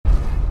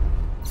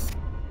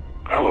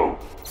Hello.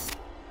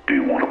 Do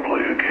you want to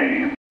play a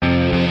game?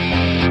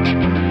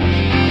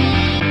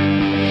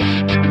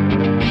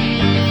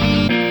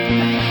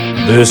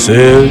 This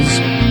is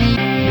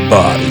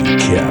Body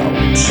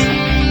Count,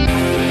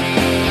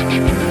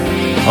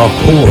 a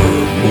horror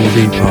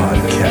movie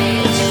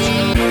podcast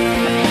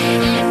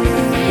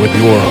with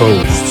your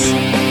hosts,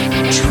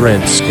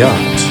 Trent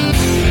Scott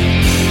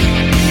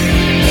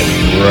and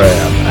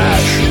Graham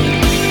Ashley.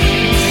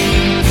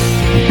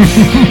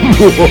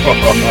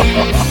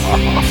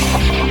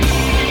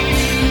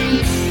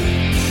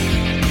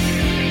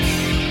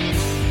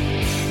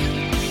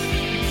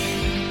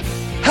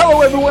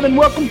 Hello, everyone, and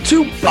welcome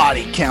to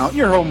Body Count,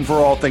 your home for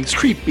all things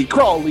creepy,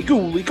 crawly,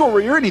 ghouly,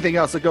 gory, or anything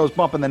else that goes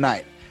bump in the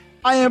night.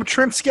 I am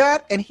Trent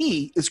Scott, and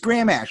he is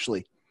Graham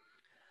Ashley.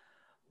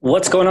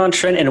 What's going on,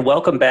 Trent? And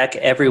welcome back,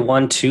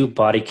 everyone, to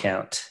Body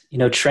Count. You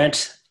know,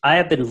 Trent, I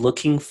have been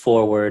looking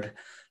forward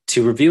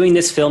to reviewing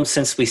this film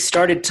since we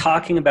started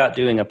talking about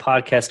doing a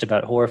podcast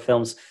about horror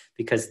films,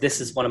 because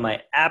this is one of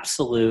my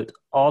absolute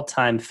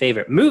all-time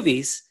favorite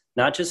movies,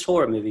 not just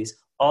horror movies,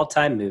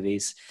 all-time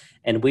movies.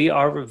 And we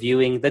are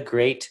reviewing the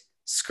great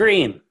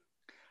Scream.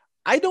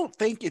 I don't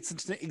think it's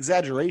an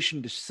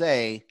exaggeration to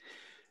say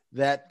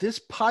that this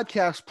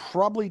podcast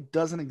probably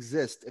doesn't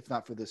exist if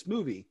not for this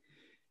movie.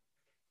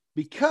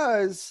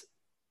 Because,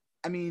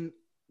 I mean,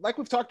 like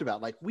we've talked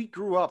about, like we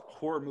grew up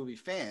horror movie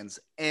fans.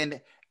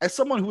 And as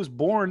someone who was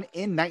born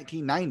in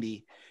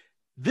 1990,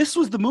 this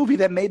was the movie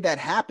that made that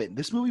happen.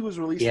 This movie was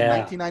released in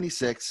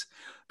 1996.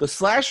 The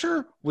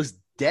slasher was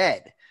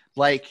dead.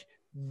 Like,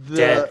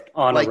 dead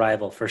on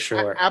arrival for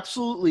sure.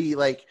 Absolutely.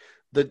 Like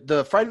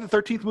the Friday the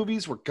 13th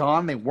movies were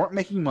gone. They weren't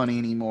making money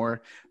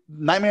anymore.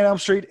 Nightmare on Elm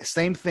Street,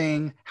 same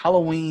thing.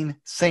 Halloween,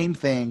 same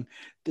thing.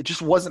 It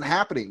just wasn't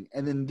happening.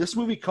 And then this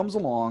movie comes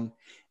along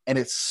and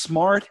it's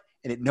smart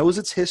and it knows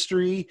its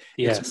history.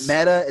 Yes. It's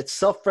meta. It's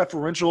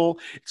self-referential.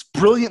 It's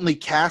brilliantly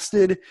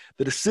casted.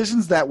 The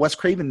decisions that Wes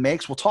Craven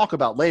makes, we'll talk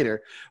about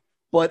later.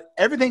 But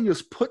everything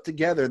was put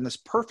together in this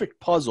perfect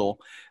puzzle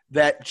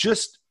that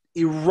just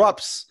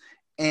erupts.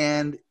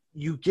 And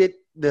you get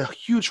the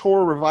huge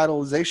horror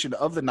revitalization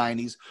of the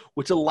 90s,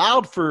 which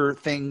allowed for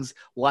things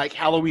like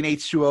Halloween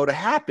H2O to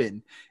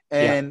happen.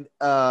 And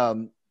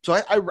so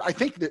I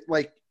think that,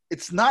 like,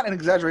 it's not an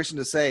exaggeration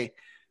to say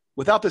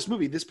without this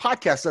movie, this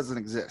podcast doesn't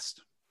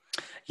exist.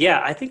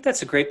 Yeah, I think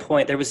that's a great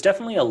point. There was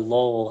definitely a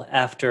lull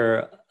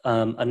after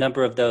a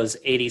number of those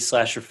 80s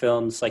slasher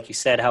films. Like you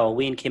said,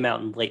 Halloween came out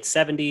in the late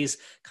 70s,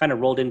 kind of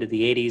rolled into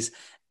the 80s.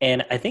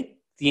 And I think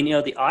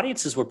the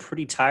audiences were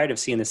pretty tired of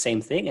seeing the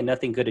same thing and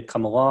nothing good had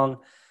come along.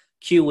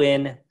 Cue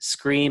in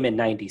Scream in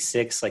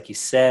 96, like you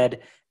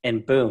said,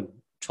 and boom,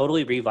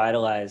 totally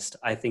revitalized,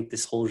 I think,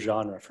 this whole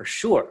genre for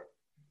sure.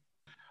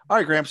 All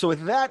right, Graham. So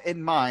with that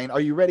in mind,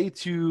 are you ready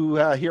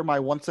to hear my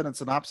one-sentence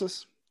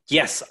synopsis?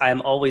 Yes,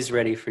 I'm always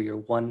ready for your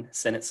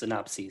one-sentence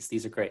synopses.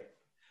 These are great.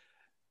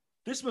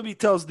 This movie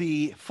tells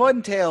the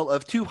fun tale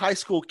of two high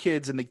school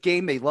kids in the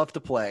game they love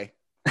to play.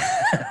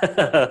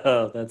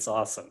 That's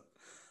awesome.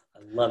 I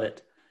love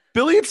it.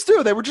 Billy and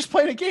Stu, they were just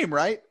playing a game,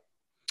 right?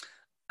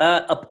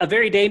 A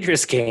very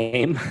dangerous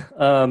game.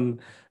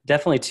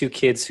 Definitely two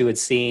kids who had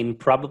seen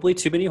probably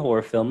too many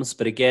horror films.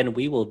 But again,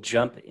 we will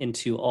jump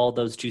into all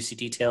those juicy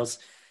details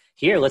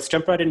here. Let's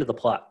jump right into the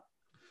plot.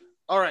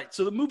 All right.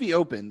 So the movie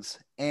opens,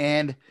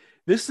 and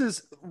this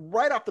is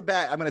right off the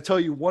bat. I'm going to tell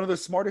you one of the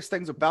smartest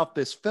things about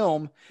this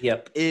film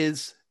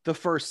is the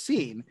first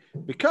scene,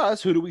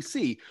 because who do we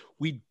see?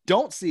 We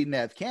don't see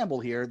Neve Campbell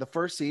here. The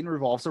first scene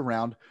revolves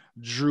around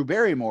Drew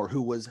Barrymore,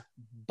 who was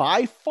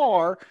by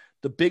far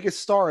the biggest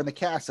star in the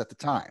cast at the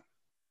time.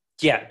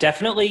 Yeah,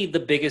 definitely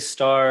the biggest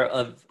star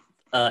of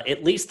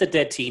at least the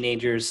Dead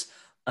Teenagers,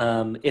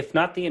 if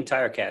not the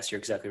entire cast. You're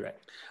exactly right.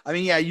 I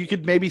mean, yeah, you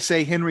could maybe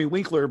say Henry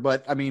Winkler,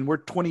 but I mean, we're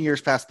 20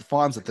 years past the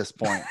Fonz at this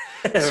point.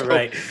 So,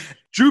 right.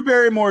 Drew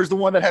Barrymore is the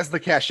one that has the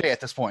cachet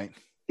at this point.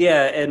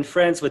 Yeah, and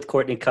Friends with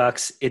Courtney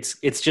Cox, it's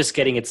just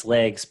getting its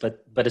legs.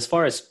 But as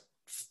far as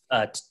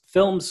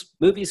films,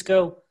 movies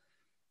go,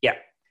 yeah.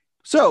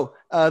 So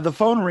the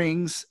phone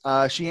rings.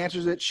 She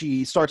answers it.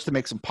 She starts to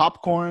make some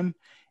popcorn,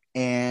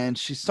 and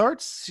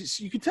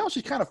you can tell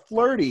she's kind of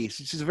flirty.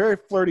 She's a very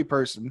flirty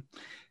person.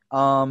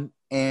 And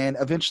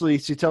eventually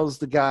she tells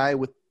the guy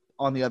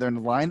on the other end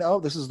of the line, "Oh,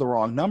 this is the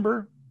wrong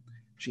number."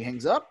 She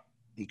hangs up.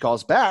 He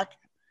calls back.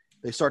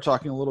 They start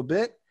talking a little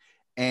bit.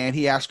 And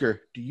he asked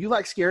her, "Do you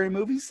like scary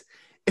movies?"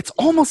 It's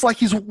almost like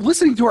he's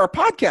listening to our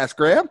podcast,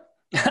 Graham.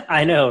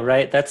 I know,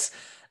 right? That's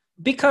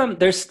become,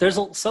 there's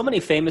so many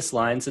famous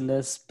lines in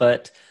this,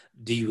 but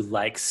 "do you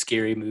like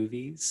scary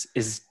movies"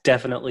 is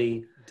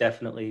definitely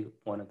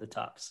one of the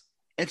tops.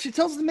 And she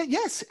tells them that,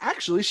 yes,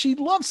 actually, she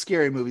loves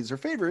scary movies. Her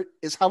favorite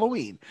is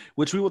Halloween,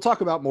 which we will talk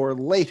about more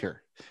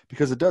later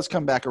because it does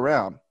come back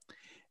around.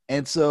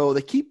 And so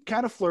they keep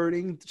kind of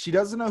flirting. She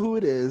doesn't know who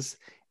it is.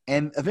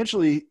 And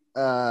eventually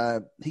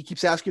he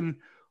keeps asking,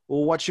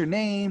 "Well, what's your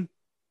name?"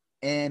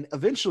 And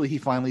eventually he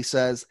finally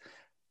says,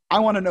 "I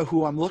want to know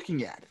who I'm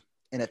looking at."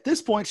 And at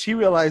this point she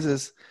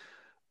realizes,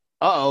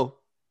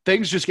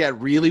 things just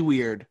got really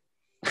weird.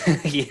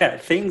 Yeah,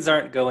 things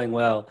aren't going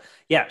well.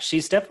 Yeah,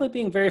 she's definitely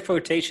being very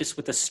flirtatious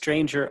with a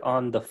stranger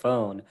on the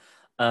phone.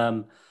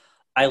 Um,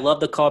 I love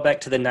the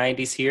callback to the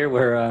 90s here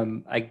where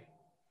I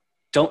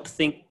don't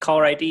think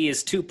caller ID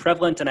is too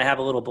prevalent, and I have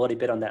a little bloody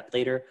bit on that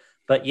later.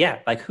 But yeah,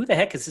 like who the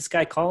heck is this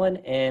guy calling,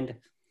 and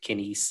can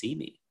he see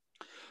me?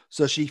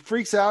 So she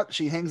freaks out.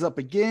 She hangs up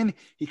again.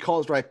 He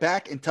calls right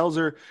back and tells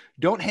her,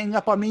 "Don't hang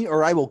up on me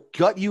or I will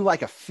gut you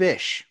like a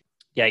fish."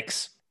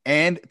 Yikes.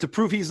 And to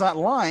prove he's not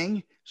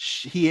lying,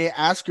 he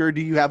asks her,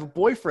 "Do you have a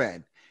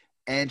boyfriend?"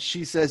 And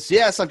she says,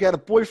 "Yes, I've got a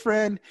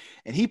boyfriend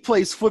and he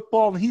plays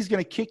football and he's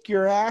going to kick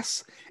your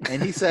ass."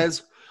 And he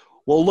says,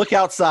 "Well, look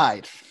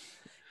outside."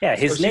 Yeah,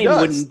 his So name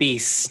wouldn't be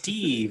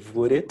Steve,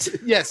 would it?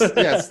 Yes.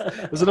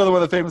 There's another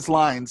one of the famous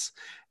lines.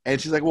 And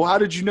she's like, "Well, how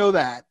did you know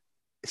that?"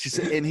 She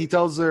said, and he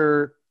tells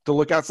her to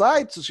look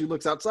outside. So she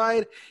looks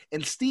outside,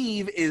 and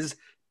Steve is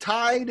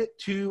tied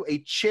to a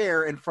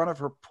chair in front of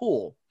her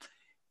pool.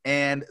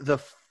 And the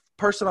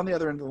person on the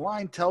other end of the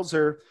line tells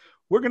her,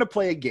 "We're going to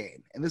play a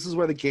game." And this is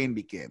where the game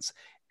begins.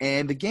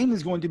 And the game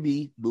is going to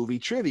be movie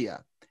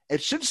trivia.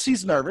 And since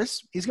she's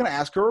nervous, he's going to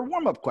ask her a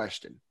warm-up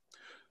question.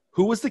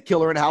 Who was the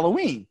killer in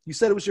Halloween? You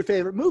said it was your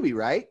favorite movie,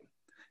 right?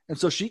 And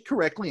so she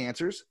correctly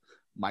answers,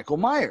 Michael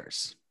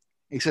Myers.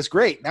 He says,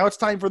 "Great. Now it's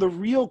time for the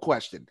real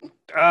question."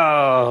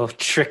 Oh,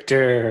 tricked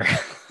her.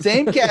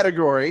 Same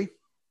category.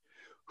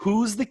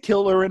 Who's the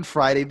killer in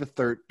Friday the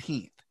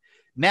 13th?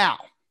 Now,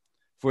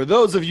 for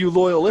those of you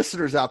loyal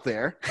listeners out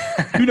there,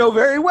 you know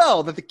very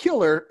well that the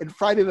killer in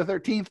Friday the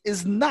 13th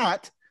is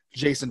not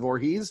Jason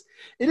Voorhees.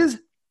 It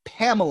is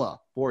Pamela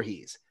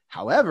Voorhees.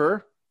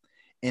 However,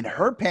 in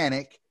her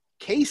panic,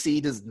 Casey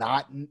does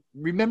not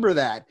remember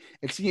that.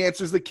 And she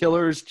answers the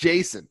killer is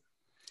Jason.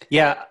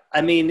 Yeah,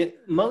 I mean,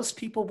 most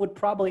people would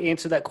probably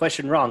answer that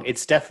question wrong.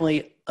 It's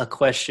definitely a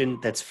question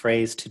that's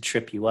phrased to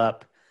trip you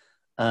up.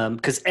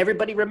 Because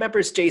everybody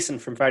remembers Jason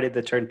from Friday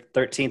the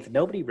 13th.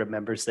 Nobody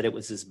remembers that it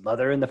was his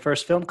mother in the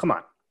first film. Come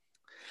on.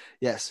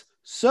 Yes.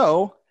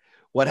 So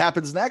what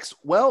happens next?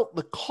 Well,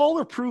 the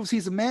caller proves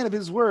he's a man of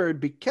his word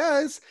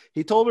because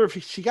he told her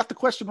if she got the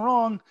question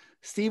wrong,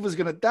 Steve was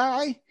going to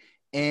die.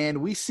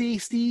 And we see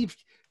Steve.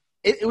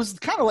 It was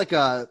kind of like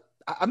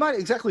I'm not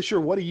exactly sure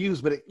what he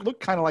used, but it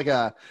looked kind of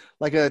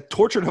like a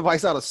torture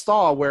device out of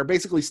Saw, where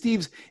basically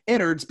Steve's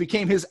innards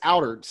became his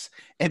outwards.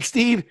 And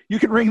Steve, you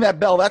can ring that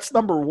bell. That's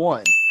number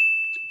 1.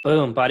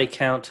 Boom, body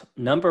count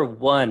number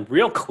 1.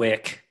 Real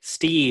quick,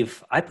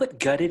 Steve, I put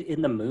gutted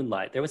in the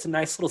moonlight. There was a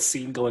nice little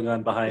scene going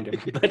on behind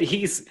him, but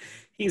he's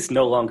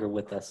no longer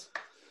with us.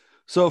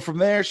 So from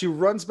there, she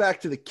runs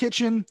back to the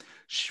kitchen.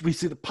 We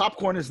see the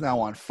popcorn is now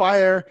on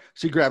fire.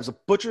 She grabs a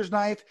butcher's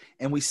knife,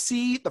 and we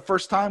see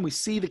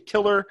the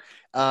killer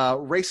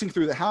racing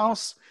through the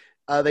house.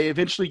 They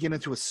eventually get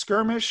into a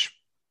skirmish.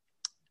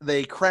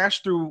 They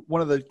crash through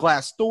one of the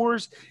glass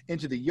doors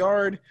into the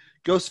yard.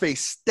 Ghostface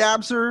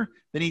stabs her.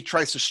 Then he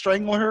tries to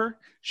strangle her.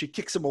 She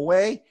kicks him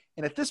away.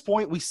 And at this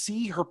point, we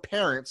see her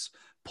parents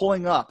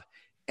pulling up.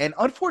 And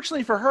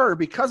unfortunately for her,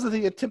 because of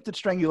the attempted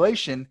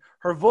strangulation,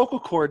 her vocal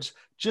cords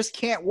just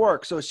can't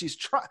work. So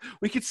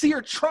we could see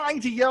her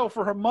trying to yell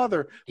for her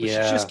mother, but she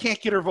just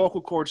can't get her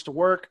vocal cords to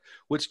work,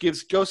 which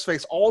gives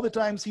Ghostface all the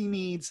times he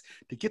needs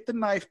to get the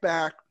knife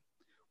back.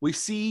 We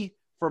see,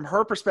 from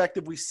her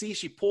perspective,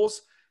 she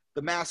pulls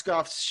the mask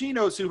off. She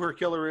knows who her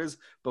killer is,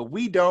 but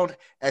we don't,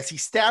 as he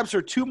stabs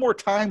her 2 more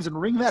times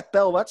and ring that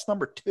bell. That's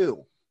number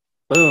 2.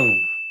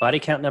 Boom. Body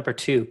count number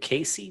 2.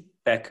 Casey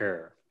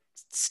Becker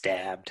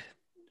stabbed.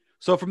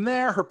 So from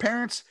there, her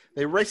parents,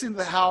 they race into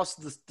the house.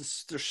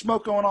 There's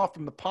smoke going off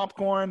from the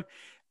popcorn.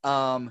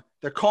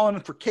 They're calling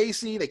for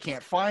Casey. They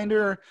can't find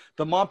her.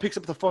 The mom picks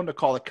up the phone to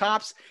call the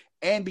cops.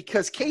 And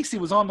because Casey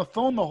was on the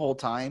phone the whole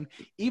time,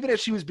 even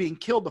as she was being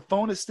killed, the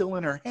phone is still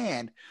in her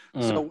hand.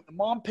 So the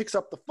mom picks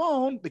up the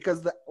phone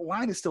because the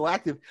line is still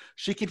active.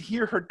 She can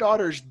hear her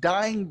daughter's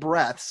dying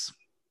breaths.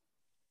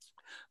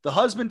 The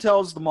husband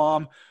tells the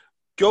mom,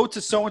 go to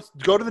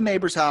the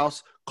neighbor's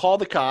house, call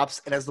the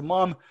cops. And as the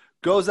mom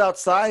goes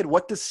outside,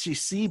 what does she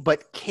see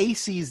but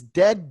Casey's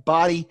dead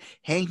body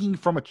hanging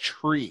from a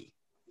tree?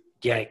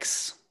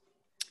 Yikes.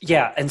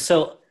 Yeah, and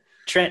so,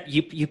 Trent,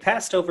 you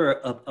passed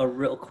over a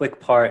real quick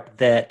part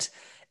that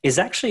is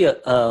actually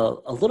a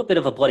little bit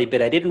of a bloody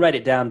bit. I didn't write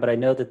it down, but I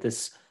know that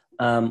this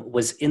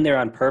was in there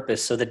on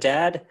purpose. So the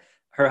dad,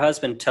 her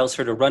husband, tells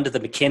her to run to the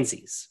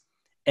McKenzies.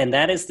 And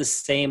that is the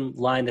same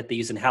line that they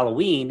use in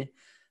Halloween,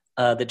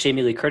 that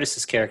Jamie Lee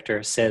Curtis's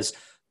character says,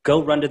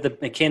 go run to the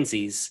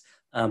McKenzies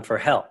for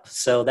help.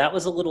 So that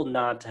was a little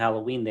nod to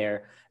Halloween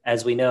there.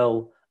 As we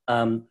know,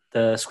 the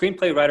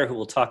screenplay writer who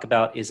we'll talk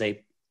about is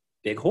a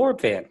big horror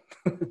fan.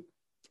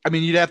 I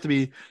mean, you'd have to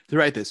be to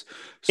write this.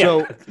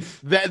 So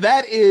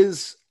that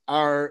is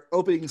our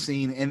opening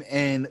scene.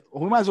 And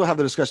we might as well have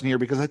the discussion here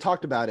because I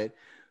talked about it.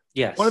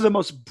 Yes. One of the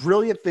most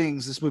brilliant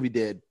things this movie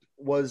did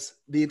was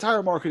the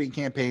entire marketing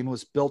campaign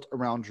was built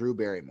around Drew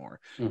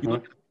Barrymore. Mm-hmm. You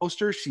look at the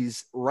poster,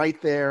 she's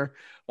right there.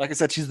 Like I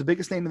said, she's the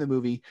biggest name in the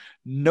movie.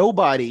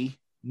 Nobody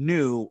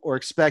knew or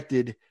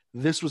expected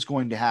this was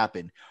going to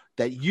happen.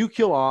 that you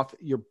kill off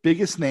your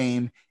biggest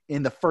name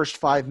in the first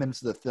 5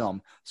 minutes of the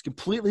film. It's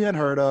completely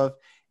unheard of,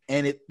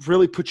 and it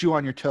really puts you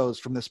on your toes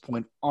from this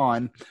point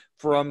on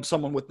from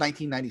someone with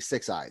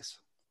 1996 eyes.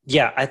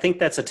 Yeah, I think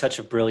that's a touch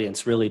of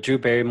brilliance, really. Drew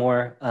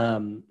Barrymore,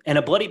 and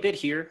a bloody bit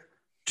here.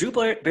 Drew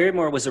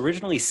Barrymore was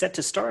originally set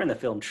to star in the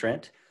film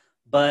Trent,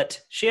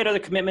 but she had other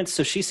commitments,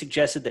 so she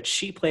suggested that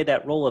she play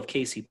that role of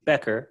Casey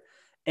Becker.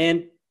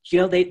 And,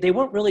 they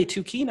weren't really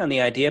too keen on the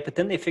idea, but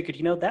then they figured,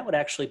 that would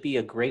actually be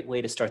a great way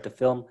to start the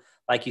film.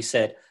 Like you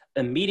said,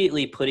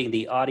 immediately putting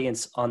the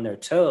audience on their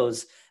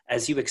toes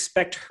as you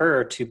expect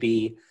her to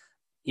be,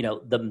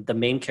 the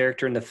main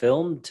character in the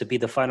film, to be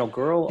the final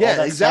girl. Yeah, all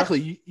that exactly.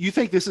 stuff. You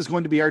think this is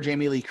going to be our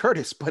Jamie Lee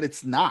Curtis, but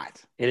it's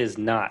not. It is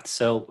not.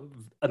 So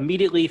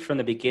immediately from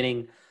the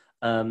beginning,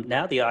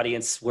 now the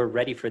audience, we're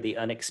ready for the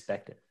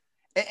unexpected.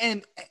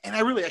 And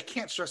I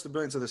can't stress the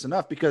brilliance of this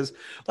enough, because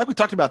like we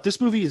talked about,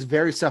 this movie is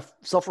very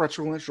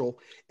self-referential,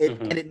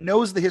 and it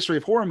knows the history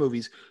of horror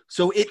movies.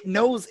 So it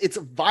knows it's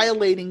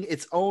violating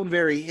its own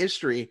very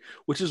history,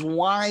 which is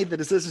why the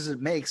decisions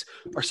it makes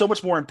are so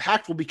much more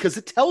impactful, because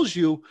it tells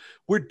you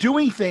we're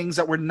doing things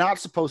that we're not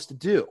supposed to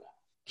do.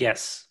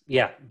 Yes.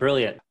 Yeah.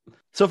 Brilliant.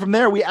 So from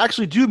there, we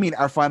actually do meet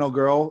our final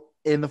girl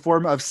in the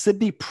form of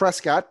Sydney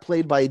Prescott,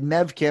 played by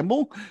Neve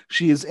Campbell.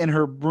 She is in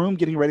her room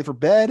getting ready for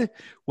bed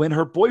when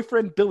her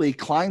boyfriend Billy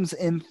climbs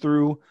in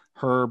through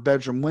her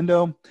bedroom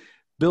window.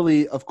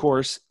 Billy, of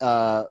course,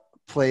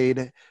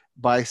 played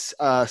by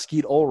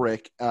Skeet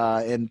Ulrich.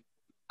 This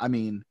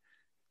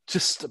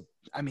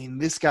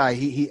guy,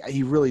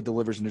 he really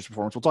delivers in his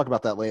performance. We'll talk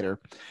about that later.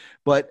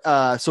 But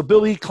so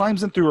Billy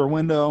climbs in through her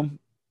window,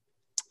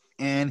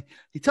 and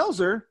he tells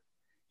her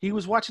he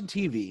was watching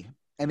TV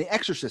and The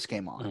Exorcist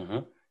came on. Mm-hmm.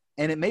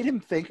 And it made him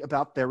think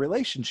about their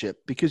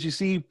relationship, because you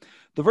see,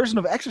 the version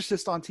of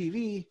Exorcist on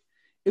TV,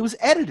 it was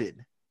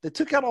edited. They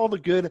took out all the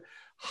good,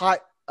 hot,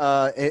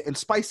 and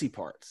spicy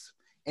parts.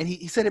 And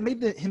he said it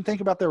made him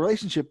think about their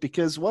relationship,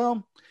 because,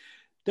 well,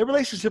 their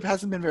relationship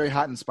hasn't been very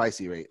hot and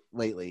spicy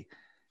lately.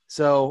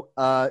 So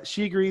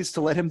she agrees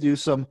to let him do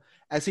some,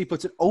 as he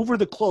puts it, over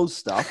the clothes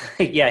stuff.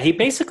 Yeah, he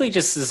basically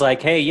just is like,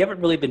 hey, you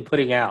haven't really been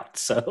putting out,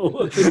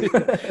 so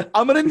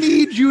I'm going to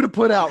need you to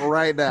put out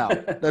right now.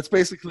 That's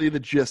basically the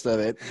gist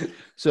of it.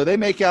 So they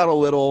make out a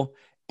little,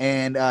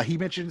 and he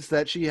mentions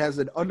that she has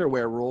an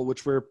underwear rule,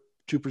 which we're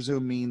to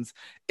presume means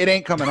it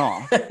ain't coming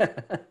off.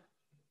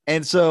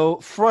 And so,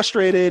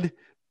 frustrated,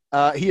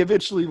 he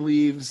eventually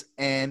leaves,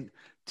 and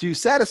to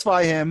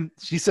satisfy him,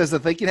 she says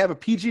that they can have a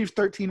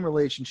PG-13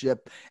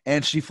 relationship,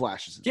 and she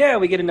flashes it. Yeah,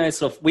 we get a nice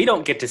little... We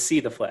don't get to see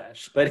the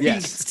flash, but Yes.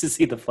 he gets to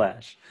see the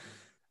flash.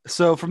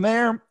 So from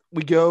there,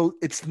 we go...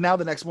 It's now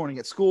the next morning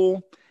at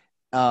school,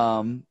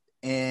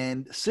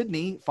 and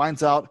Sydney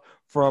finds out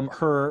from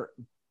her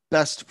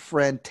best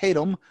friend,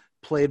 Tatum,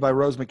 played by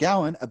Rose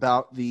McGowan,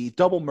 about the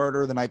double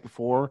murder the night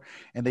before,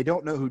 and they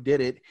don't know who did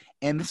it.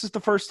 And this is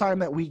the first time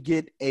that we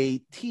get a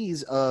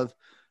tease of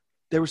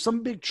there was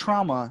some big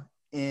trauma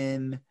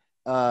in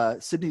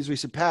Sydney's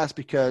recent past,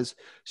 because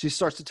she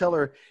starts to tell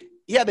her,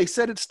 yeah, they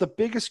said it's the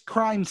biggest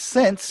crime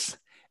since,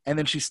 and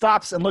then she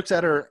stops and looks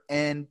at her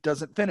and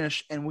doesn't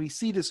finish, and we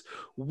see this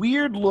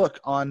weird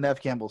look on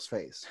Neve Campbell's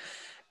face.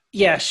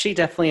 Yeah, she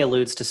definitely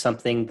alludes to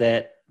something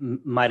that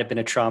might have been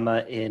a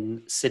trauma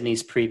in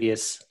Sydney's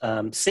previous,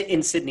 in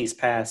Sydney's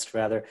past,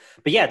 rather.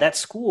 But yeah, that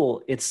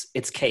school, it's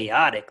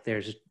chaotic.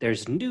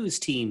 There's news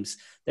teams,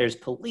 there's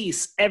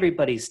police,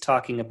 everybody's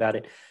talking about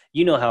it.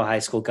 You know how high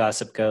school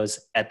gossip goes.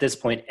 At this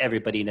point,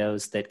 everybody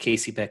knows that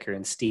Casey Becker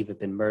and Steve have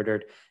been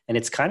murdered, and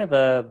it's kind of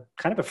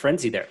a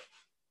frenzy there.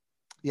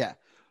 Yeah.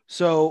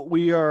 So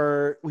we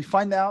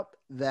find out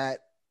that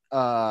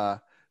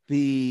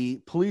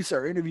the police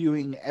are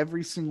interviewing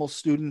every single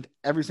student,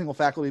 every single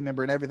faculty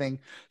member, and everything,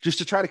 just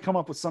to try to come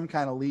up with some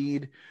kind of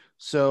lead.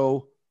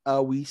 So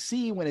we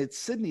see when it's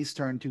Sydney's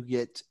turn to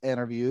get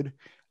interviewed,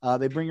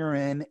 they bring her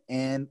in,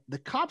 and the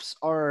cops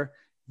are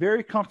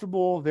very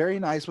comfortable, very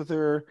nice with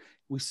her.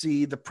 We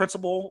see the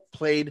principal,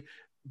 played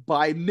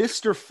by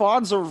Mr.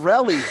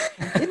 Fonzarelli,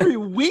 Henry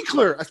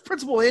Winkler as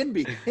Principal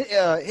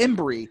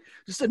Embry.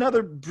 Just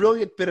another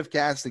brilliant bit of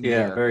casting.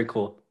 Yeah, there. very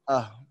cool.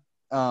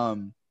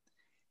 And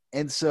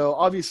so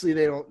obviously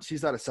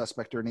she's not a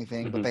suspect or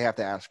anything, but they have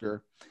to ask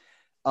her.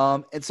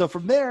 And so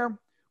from there,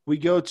 we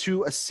go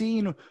to a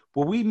scene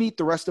where we meet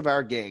the rest of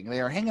our gang.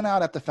 They are hanging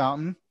out at the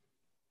fountain.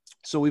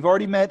 So we've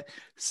already met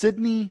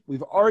Sydney,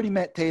 we've already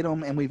met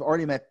Tatum, and we've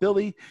already met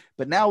Billy.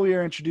 But now we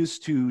are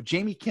introduced to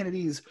Jamie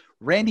Kennedy's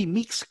Randy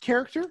Meeks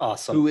character,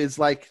 Awesome. who is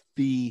like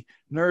the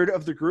nerd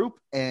of the group,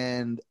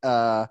 and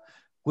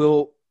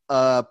will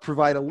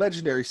provide a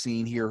legendary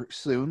scene here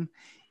soon,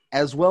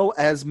 as well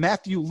as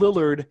Matthew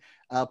Lillard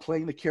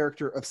playing the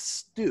character of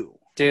Stu.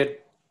 Dude,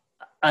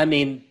 I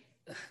mean,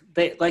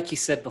 they, like you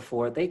said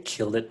before, they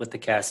killed it with the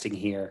casting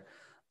here.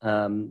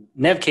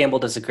 Neve Campbell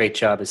does a great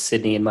job as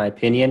Sydney, in my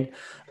opinion.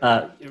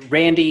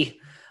 Randy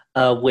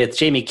with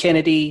Jamie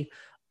Kennedy.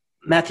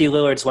 Matthew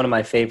Lillard's one of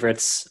my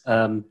favorites.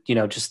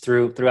 Just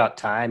throughout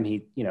time,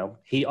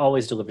 he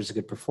always delivers a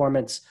good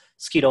performance.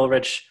 Skeet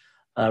Ulrich,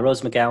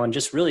 Rose McGowan,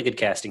 just really good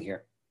casting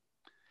here.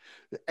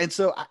 And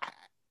so,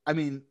 I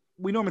mean,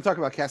 we normally talk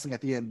about casting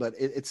at the end, but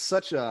it's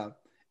such an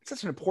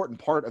important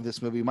part of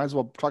this movie. We might as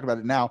well talk about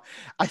it now.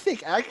 I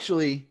think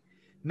actually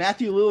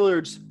Matthew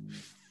Lillard's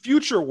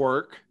future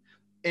work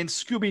in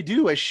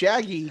Scooby-Doo as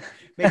Shaggy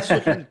makes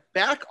looking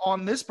back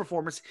on this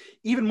performance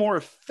even more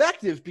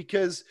effective,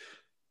 because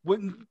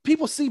when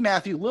people see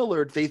Matthew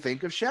Lillard, they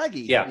think of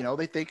Shaggy. Yeah. You know,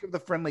 they think of the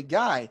friendly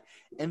guy.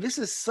 And this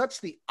is such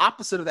the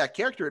opposite of that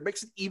character. It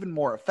makes it even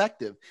more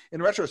effective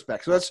in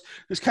retrospect. So that's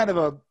just kind of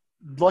a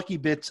lucky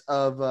bit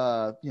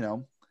of, you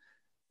know,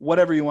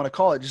 whatever you want to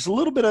call it. Just a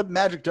little bit of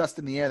magic dust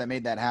in the air that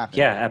made that happen.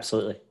 Yeah,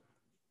 absolutely.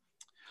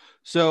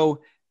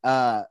 So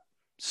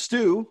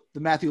Stu, the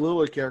Matthew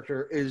Lillard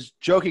character, is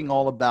joking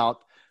all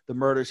about the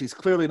murders. He's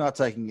clearly not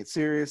taking it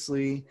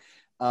seriously.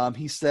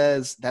 He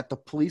says that the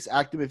police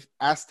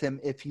asked him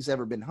if he's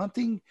ever been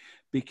hunting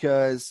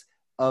because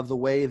of the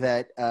way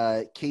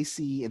that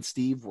Casey and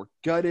Steve were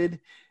gutted.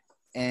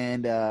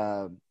 And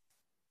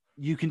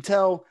you can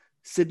tell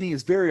Sydney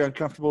is very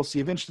uncomfortable. She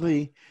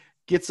eventually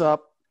gets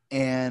up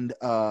and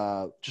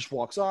just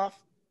walks off.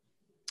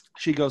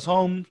 She goes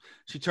home.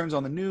 She turns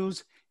on the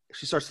news.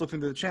 She starts flipping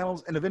through the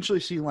channels, and eventually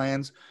she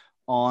lands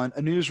on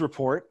a news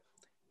report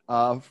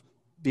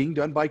being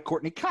done by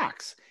Courtney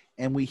Cox.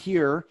 And we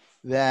hear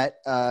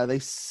that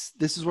this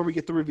is where we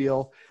get the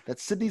reveal that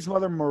Sydney's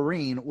mother,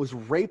 Maureen, was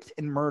raped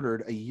and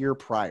murdered a year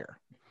prior.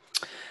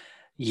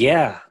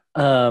 Yeah.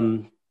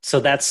 So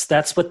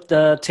that's what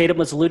Tatum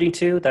was alluding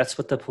to. That's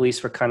what the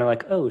police were kind of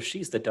like, oh,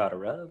 she's the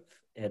daughter of.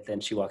 And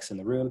then she walks in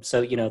the room.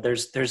 So, you know,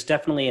 there's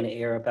definitely an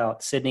air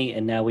about Sydney.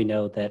 And now we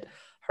know that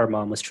her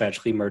mom was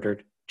tragically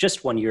murdered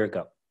just 1 year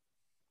ago.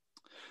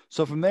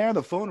 So from there,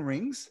 the phone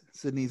rings.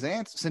 Sydney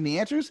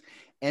answers,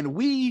 and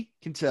we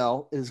can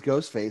tell it is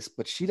Ghostface,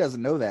 but she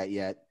doesn't know that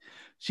yet.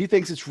 She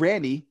thinks it's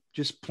Randy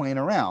just playing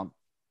around.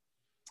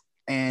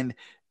 And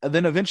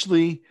then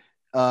eventually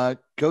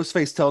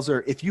Ghostface tells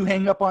her, if you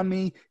hang up on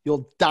me,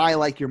 you'll die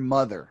like your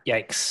mother.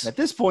 Yikes. And at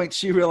this point,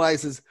 she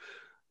realizes,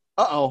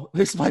 uh-oh,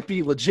 this might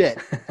be legit.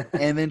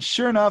 And then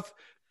sure enough,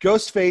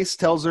 Ghostface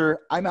tells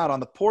her, I'm out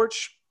on the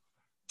porch.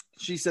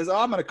 She says, oh,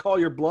 I'm going to call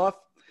your bluff.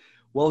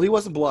 Well, he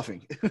wasn't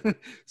bluffing.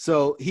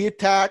 So he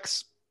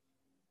attacks,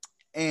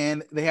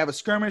 and they have a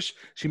skirmish.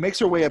 She makes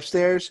her way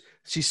upstairs.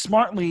 She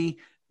smartly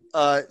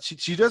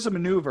she does a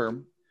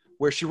maneuver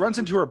where she runs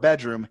into her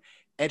bedroom,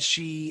 and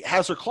she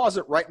has her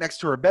closet right next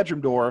to her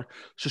bedroom door.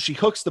 So she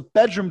hooks the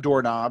bedroom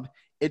doorknob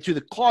into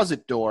the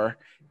closet door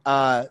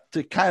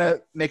to kind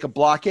of make a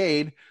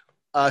blockade.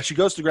 She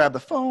goes to grab the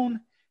phone.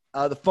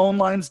 The phone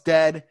line's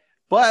dead.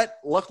 But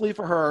luckily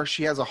for her,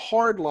 she has a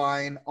hard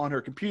line on her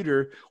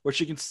computer where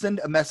she can send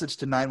a message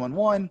to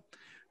 911.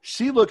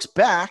 She looks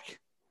back.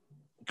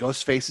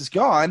 Ghostface is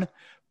gone.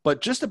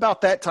 But just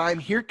about that time,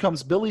 here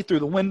comes Billy through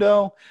the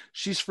window.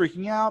 She's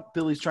freaking out.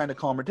 Billy's trying to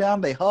calm her down.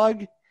 They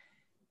hug.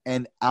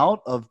 And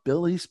out of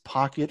Billy's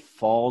pocket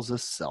falls a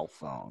cell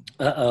phone.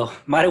 Uh-oh.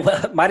 Might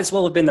as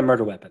well have been the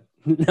murder weapon.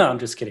 No, I'm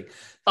just kidding.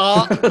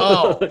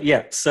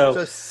 Yeah,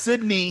 So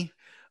Sydney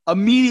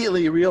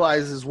immediately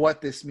realizes what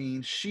this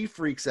means. She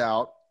freaks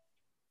out.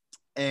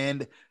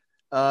 And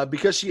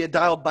because she had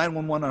dialed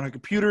 911 on her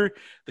computer,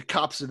 the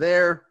cops are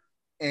there,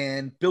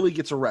 and Billy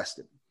gets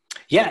arrested.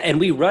 Yeah, and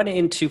we run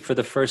into, for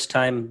the first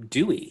time,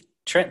 Dewey.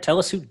 Trent, tell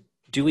us who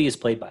Dewey is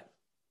played by.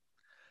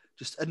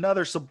 Just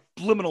another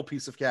subliminal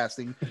piece of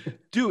casting.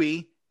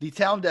 Dewey, the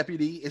town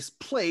deputy, is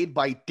played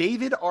by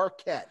David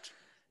Arquette.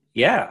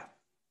 Yeah,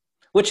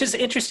 which is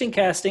interesting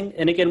casting.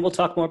 And again, we'll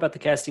talk more about the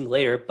casting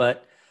later,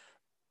 but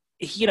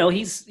you know,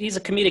 he's a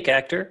comedic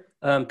actor,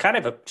 kind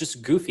of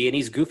just goofy, and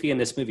he's goofy in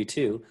this movie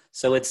too.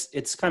 So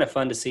it's kind of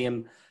fun to see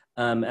him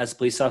as a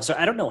police officer.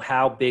 I don't know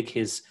how big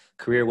his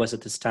career was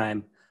at this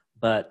time,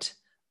 but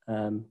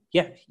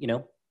yeah, you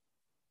know,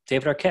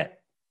 David Arquette.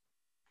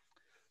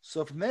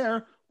 So from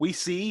there, we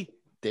see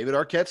David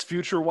Arquette's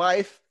future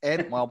wife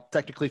and, well,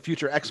 technically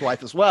future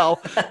ex-wife as well,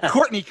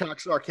 Courtney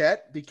Cox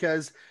Arquette,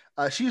 because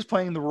she was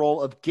playing the role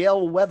of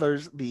Gail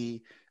Weathers,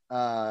 the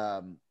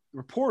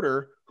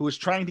reporter who is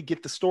trying to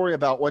get the story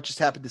about what just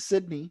happened to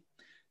Sydney.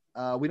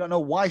 We don't know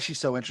why she's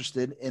so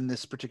interested in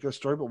this particular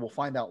story, but we'll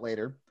find out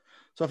later.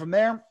 So from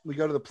there, we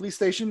go to the police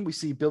station. We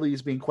see Billy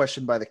is being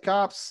questioned by the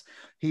cops.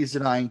 He's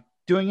denying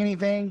doing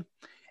anything.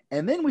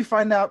 And then we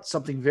find out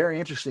something very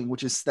interesting,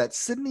 which is that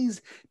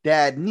Sydney's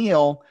dad,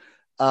 Neil,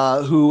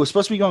 who was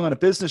supposed to be going on a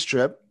business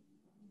trip,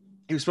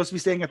 he was supposed to be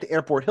staying at the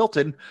airport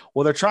Hilton.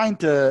 Well, they're trying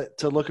to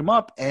look him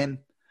up, and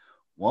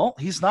well,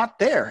 he's not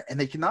there, and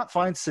they cannot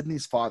find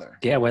Sydney's father.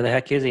 Yeah, where the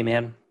heck is he,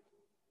 man?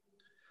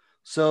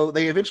 So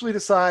they eventually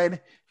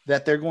decide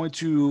that they're going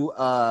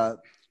to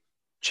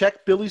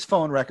check Billy's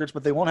phone records,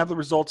 but they won't have the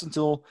results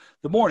until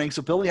the morning.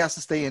 So Billy has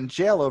to stay in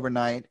jail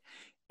overnight,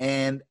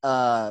 and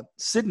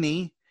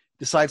Sydney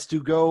decides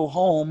to go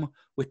home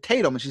with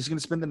Tatum, and she's going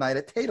to spend the night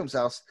at Tatum's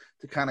house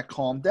to kind of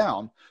calm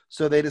down.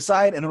 So they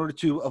decide, in order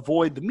to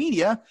avoid the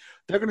media,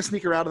 they're going to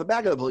sneak her out of the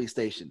back of the police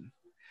station.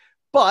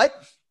 But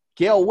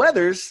Gail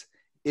Weathers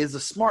is a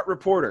smart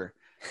reporter,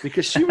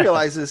 because she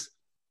realizes,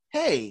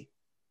 hey,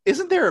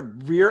 isn't there a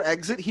rear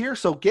exit here?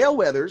 So Gail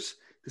Weathers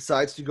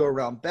decides to go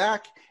around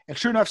back, and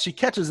sure enough, she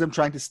catches them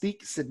trying to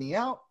sneak Sydney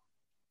out.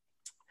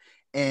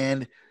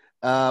 And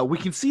we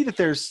can see that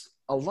there's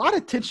a lot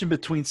of tension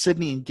between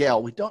Sydney and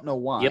Gail. We don't know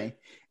why. Yep.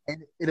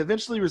 And it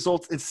eventually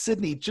results in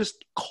Sydney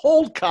just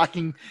cold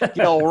cocking,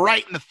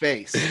 right in the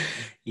face.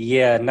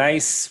 Yeah,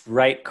 nice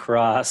right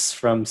cross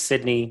from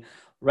Sydney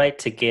right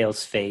to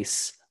Gail's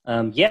face.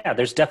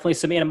 There's definitely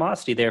some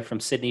animosity there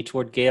from Sydney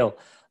toward Gail.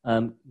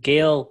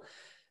 Gail,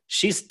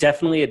 she's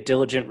definitely a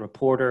diligent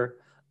reporter.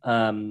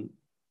 I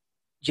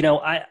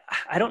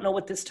don't know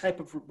what this type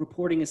of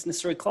reporting is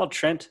necessarily called,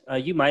 Trent.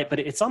 You might, but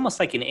it's almost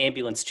like an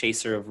ambulance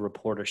chaser of a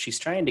reporter. She's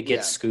trying to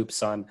get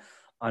scoops on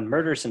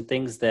murders and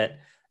things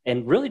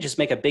and really just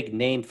make a big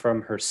name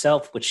from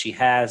herself, which she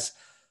has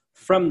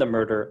from the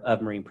murder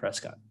of Maureen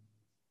Prescott.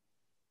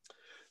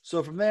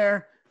 So from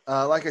there,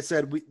 like I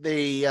said,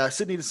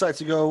 Sydney decides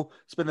to go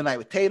spend the night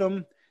with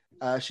Tatum.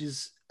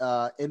 She's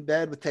in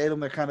bed with Tatum.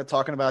 They're kind of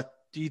talking about,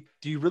 do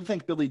you really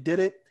think Billy did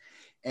it?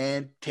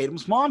 And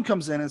Tatum's mom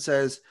comes in and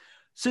says,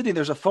 Sydney,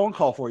 there's a phone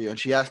call for you. And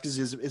she asks,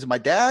 is it my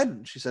dad?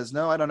 And she says,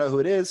 no, I don't know who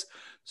it is.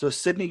 So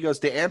Sydney goes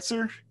to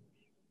answer,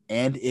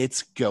 and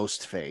it's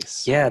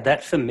Ghostface. Yeah,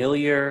 that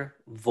familiar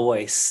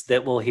voice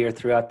that we'll hear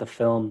throughout the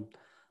film.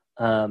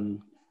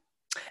 And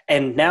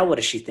now what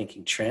is she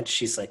thinking, Trent?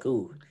 She's like,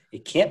 ooh,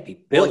 it can't be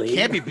Billy. Well, it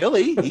can't be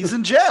Billy. He's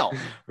in jail.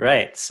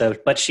 Right. So,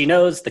 but she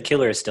knows the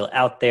killer is still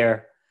out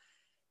there.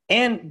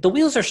 And the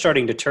wheels are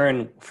starting to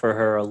turn for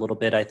her a little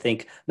bit, I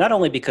think, not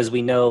only because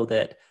we know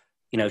that,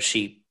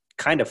 she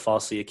kind of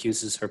falsely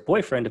accuses her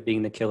boyfriend of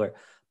being the killer,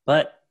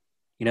 but,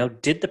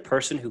 did the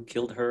person who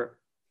killed her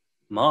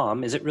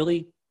mom, is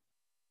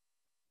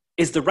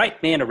the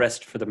right man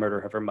arrested for the murder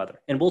of her mother?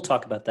 And we'll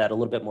talk about that a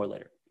little bit more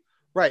later.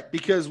 Right,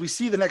 because we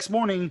see the next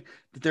morning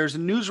that there's a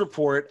news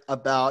report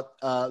about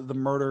the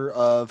murder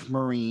of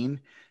Maureen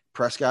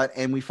Prescott,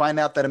 and we find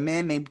out that a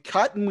man named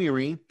Cotton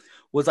Weary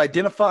was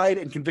identified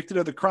and convicted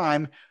of the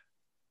crime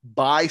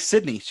by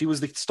Sydney. She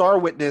was the star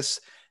witness,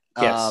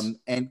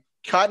 and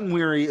Cotton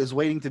Weary is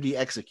waiting to be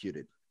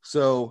executed.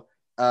 So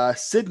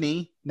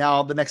Sydney,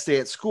 now the next day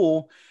at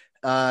school,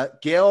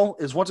 Gail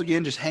is once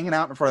again just hanging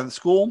out in front of the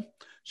school.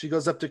 She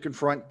goes up to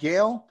confront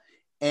Gail,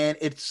 and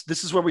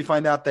this is where we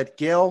find out that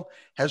Gail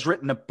has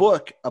written a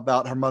book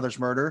about her mother's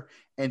murder,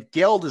 and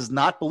Gail does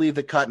not believe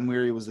that Cotton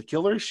Weary was the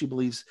killer. She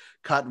believes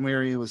Cotton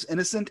Weary was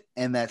innocent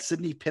and that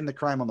Sydney pinned the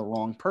crime on the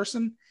wrong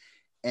person.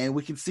 And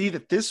we can see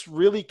that this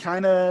really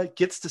kind of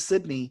gets to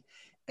Sydney,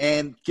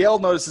 and Gail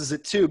notices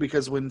it too,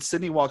 because when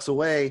Sydney walks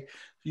away,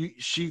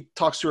 she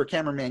talks to her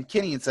cameraman,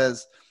 Kenny, and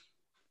says,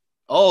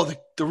 oh,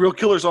 the real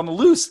killer's on the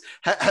loose.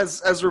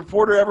 Has a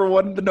reporter ever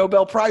won the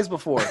Nobel Prize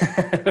before?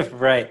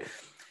 Right.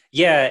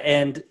 Yeah.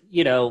 And,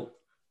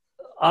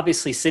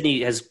 obviously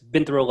Sydney has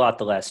been through a lot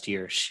the last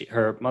year.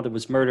 Her mother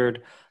was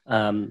murdered.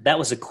 That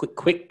was a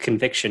quick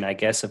conviction, I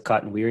guess, of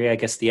Cotton Weary. I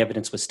guess the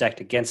evidence was stacked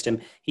against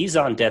him. He's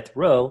on death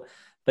row.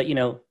 But,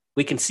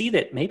 we can see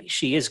that maybe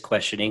she is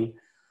questioning,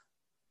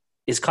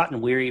 is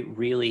Cotton Weary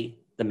really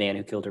the man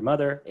who killed her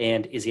mother?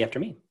 And is he after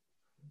me?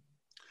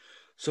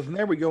 So from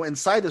there we go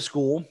inside the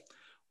school,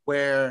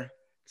 where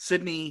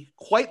Sydney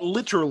quite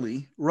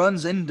literally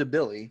runs into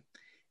Billy,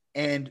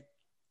 and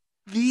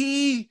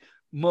the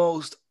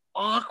most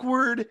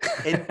awkward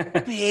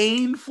and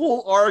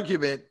painful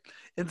argument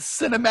in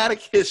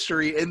cinematic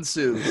history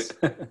ensues.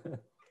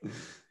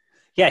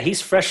 Yeah,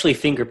 he's freshly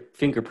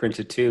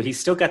fingerprinted too. He's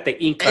still got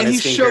the ink on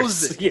his fingers. And he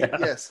shows it. Yeah.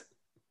 Yes.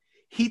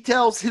 He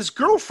tells his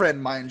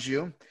girlfriend, mind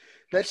you,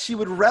 that she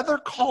would rather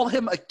call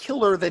him a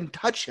killer than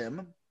touch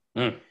him.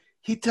 Mm.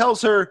 He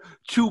tells her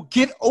to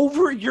get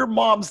over your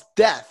mom's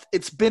death.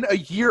 It's been a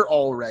year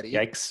already.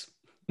 Yikes.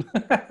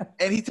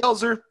 And he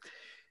tells her,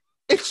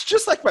 it's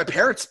just like my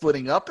parents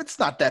splitting up. It's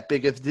not that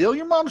big of a deal.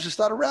 Your mom's just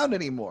not around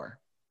anymore.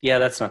 Yeah,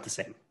 that's not the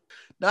same.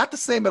 Not the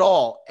same at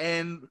all.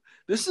 And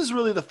this is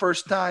really the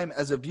first time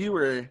as a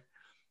viewer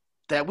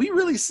that we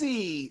really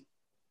see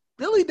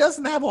Billy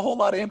doesn't have a whole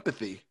lot of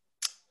empathy.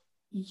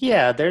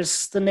 Yeah,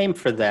 there's the name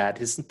for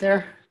that, isn't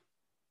there?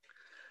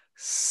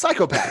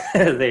 Psychopath.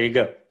 There you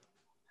go.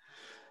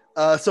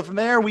 So from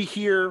there, we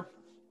hear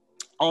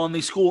on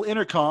the school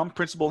intercom,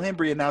 Principal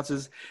Hembry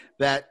announces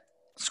that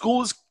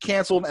school is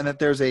canceled and that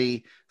there's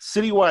a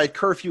citywide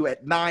curfew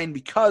at 9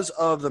 because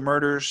of the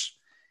murders.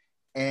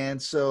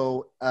 And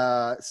so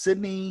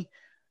Sydney,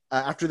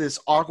 after this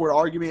awkward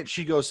argument,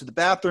 she goes to the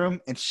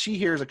bathroom and she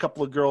hears a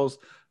couple of girls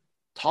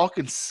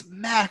talking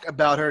smack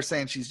about her,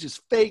 saying she's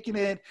just faking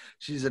it.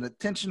 She's an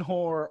attention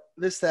whore,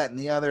 this, that, and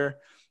the other.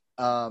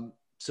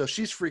 So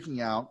she's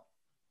freaking out.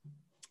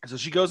 So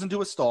she goes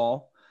into a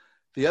stall.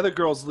 The other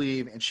girls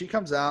leave, and she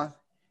comes out,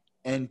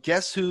 and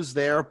guess who's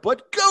there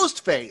but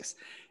Ghostface?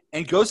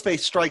 And Ghostface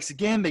strikes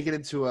again. They get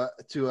into a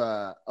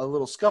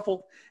little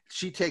scuffle.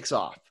 She takes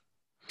off.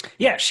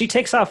 Yeah, she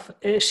takes off.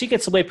 She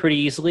gets away pretty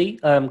easily.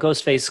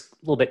 Ghostface, a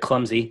little bit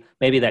clumsy.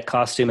 Maybe that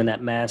costume and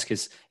that mask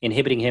is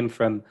inhibiting him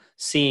from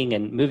seeing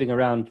and moving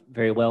around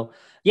very well.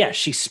 Yeah,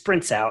 she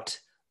sprints out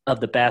of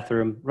the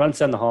bathroom, runs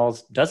down the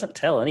halls, doesn't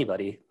tell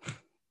anybody.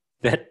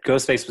 that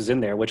Ghostface was in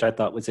there, which I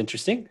thought was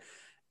interesting.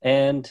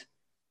 And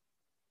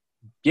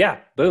yeah,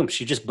 boom,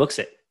 she just books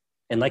it.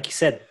 And like you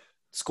said,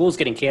 school's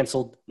getting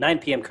canceled, 9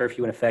 p.m.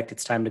 curfew in effect.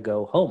 It's time to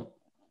go home.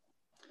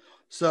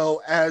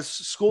 So as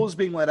school is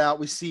being let out,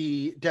 we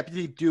see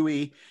Deputy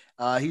Dewey.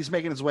 He's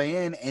making his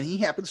way in, and he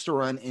happens to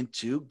run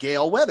into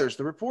Gail Weathers,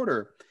 the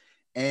reporter.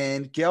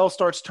 And Gail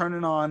starts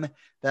turning on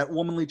that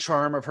womanly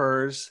charm of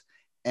hers,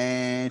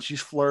 and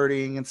she's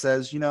flirting and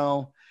says,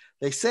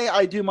 they say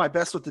I do my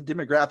best with the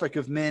demographic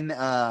of men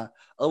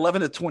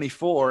 11 to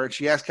 24. And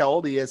she asks how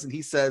old he is, and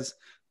he says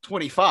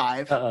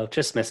 25. Uh-oh,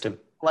 just missed him.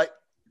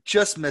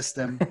 Just missed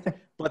him.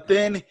 But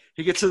then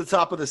he gets to the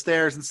top of the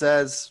stairs and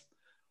says,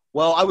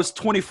 well, I was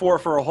 24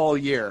 for a whole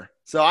year,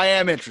 so I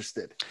am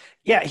interested.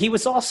 Yeah, he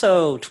was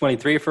also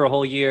 23 for a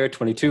whole year,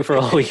 22 for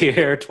a whole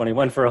year,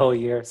 21 for a whole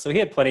year. So he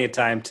had plenty of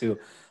time to,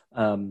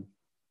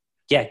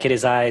 get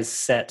his eyes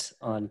set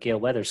on Gail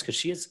Weathers because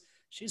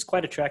she's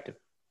quite attractive.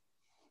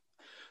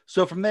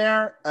 So from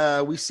there,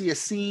 we see a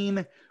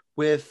scene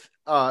with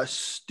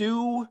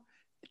Stu,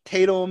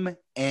 Tatum,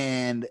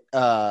 and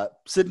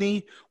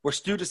Sydney, where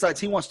Stu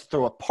decides he wants to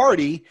throw a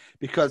party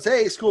because,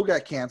 hey, school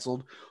got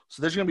canceled.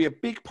 So there's going to be a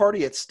big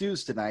party at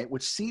Stu's tonight,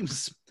 which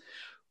seems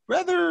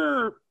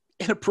rather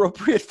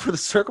inappropriate for the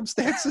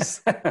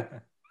circumstances.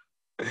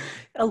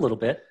 A little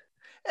bit.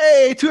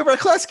 Hey, 2 of our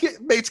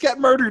classmates got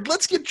murdered.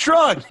 Let's get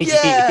drunk.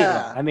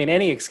 Yeah. I mean,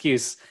 any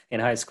excuse in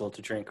high school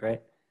to drink,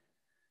 right?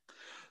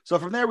 So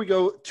from there, we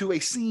go to a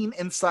scene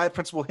inside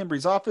Principal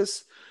Hembry's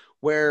office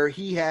where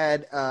he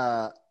had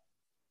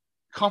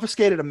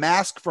confiscated a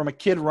mask from a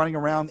kid running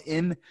around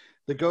in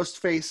the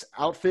Ghostface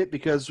outfit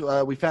because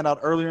we found out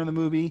earlier in the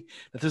movie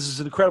that this is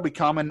an incredibly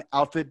common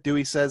outfit.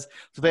 Dewey says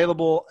it's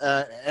available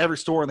at every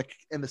store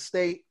in the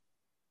state.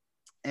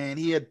 And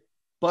he had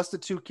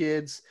busted 2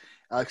 kids,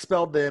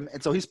 expelled them.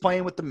 And so he's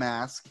playing with the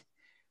mask.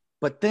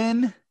 But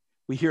then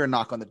we hear a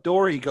knock on the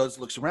door. He goes,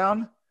 looks around.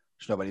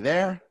 There's nobody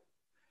there.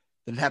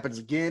 Then it happens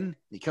again.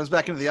 He comes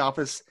back into the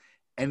office,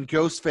 and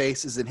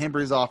Ghostface is in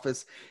Hembry's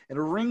office.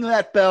 And ring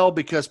that bell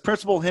because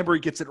Principal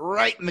Hembry gets it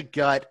right in the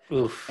gut.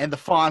 Oof. And the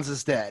Fonz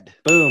is dead.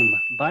 Boom.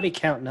 Body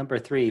count number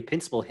 3.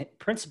 Principal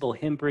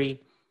Hembry.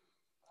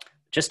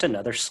 Just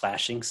another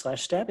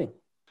slashing/stabbing.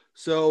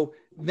 So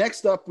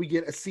next up, we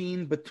get a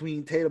scene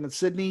between Tatum and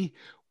Sydney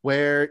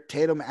where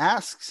Tatum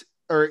asks,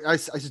 or I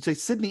should say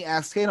Sydney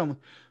asks Tatum,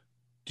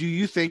 do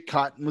you think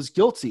Cotton was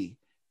guilty?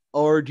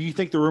 Or do you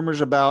think the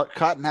rumors about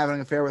Cotton having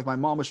an affair with my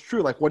mom was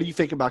true? Like, what do you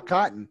think about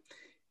Cotton?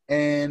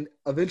 And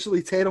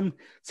eventually Tatum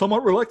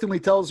somewhat reluctantly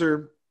tells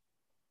her,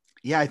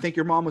 yeah, I think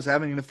your mom was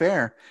having an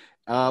affair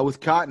with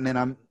Cotton.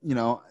 And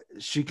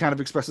she kind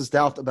of expresses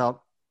doubt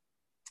about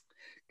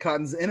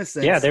Cotton's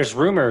innocence. Yeah, there's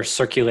rumors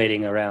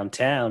circulating around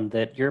town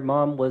that your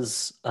mom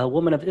was a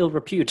woman of ill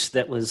repute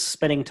that was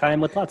spending time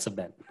with lots of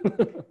men.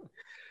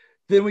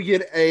 Then we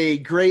get a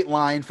great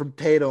line from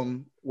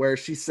Tatum where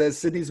she says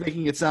Sydney's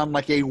making it sound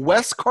like a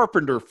Wes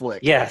Carpenter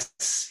flick.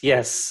 Yes.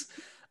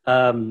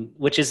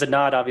 Which is a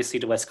nod, obviously,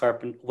 to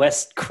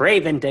Wes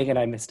Craven, dang it,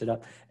 I messed it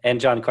up,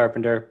 and John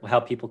Carpenter, how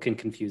people can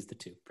confuse the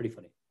two. Pretty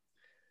funny.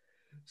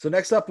 So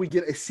next up, we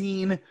get a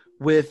scene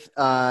with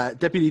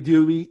Deputy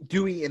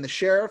Dewey and the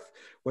sheriff,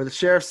 where the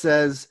sheriff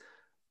says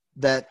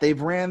that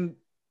they've ran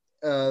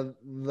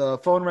the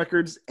phone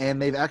records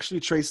and they've actually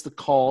traced the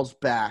calls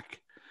back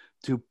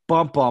to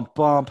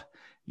bump,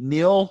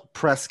 Neil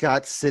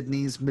Prescott,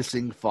 Sydney's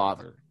missing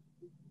father.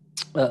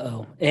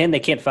 Uh-oh. And they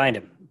can't find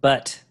him,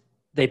 but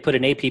they put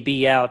an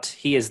APB out.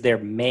 He is their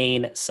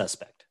main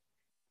suspect.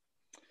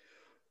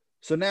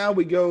 So now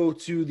we go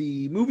to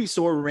the movie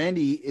store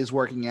Randy is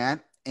working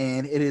at,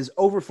 and it is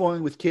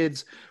overflowing with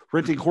kids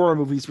renting horror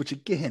movies, which,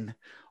 again,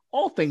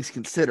 all things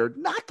considered,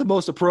 not the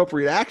most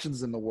appropriate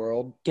actions in the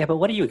world. Yeah, but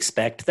what do you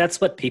expect? That's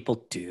what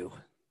people do.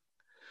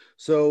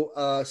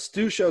 So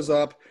Stu shows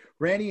up.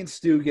 Randy and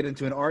Stu get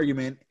into an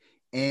argument,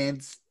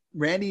 and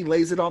Randy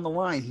lays it on the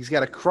line. He's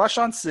got a crush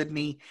on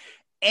Sydney,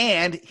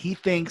 and he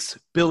thinks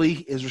Billy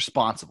is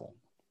responsible.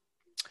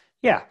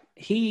 Yeah.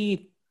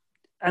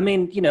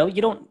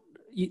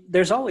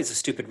 There's always a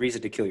stupid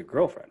reason to kill your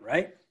girlfriend,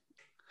 right?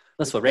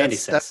 That's what Randy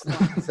says.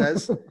 That's what he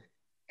says.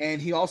 And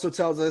he also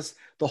tells us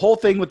the whole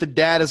thing with the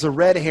dad is a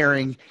red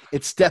herring.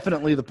 It's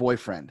definitely the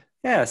boyfriend.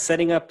 Yeah,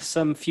 setting up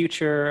some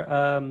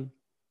future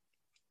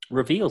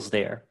reveals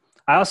there.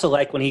 I also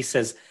like when he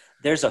says,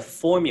 there's a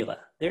formula.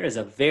 There is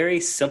a very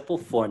simple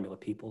formula,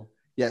 people.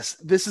 Yes,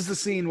 this is the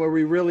scene where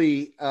we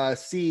really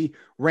see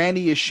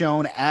Randy is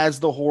shown as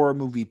the horror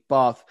movie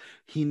buff.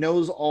 He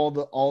knows all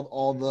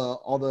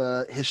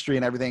the history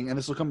and everything, and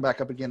this will come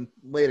back up again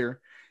later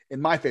in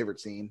my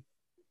favorite scene.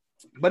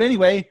 But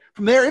anyway,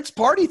 from there, it's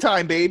party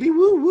time, baby.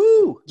 Woo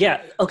woo.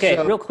 Yeah. Okay.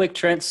 So, real quick,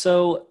 Trent.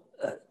 So,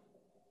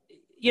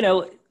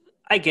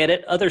 I get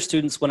it. Other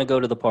students want to go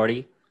to the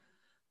party,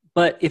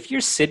 but if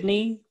you're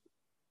Sydney,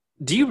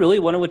 do you really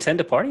want to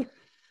attend a party?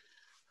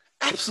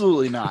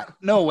 Absolutely not.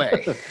 No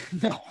way.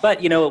 No.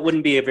 But it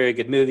wouldn't be a very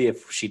good movie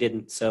if she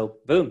didn't. So,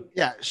 boom.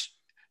 Yeah,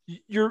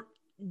 you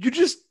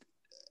just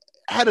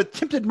had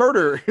attempted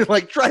murder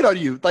like tried on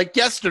you like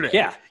yesterday.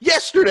 Yeah.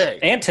 Yesterday.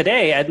 And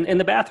today in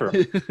the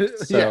bathroom.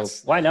 So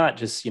Yes. why not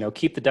just,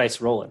 keep the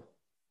dice rolling?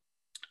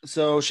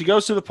 So she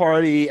goes to the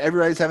party.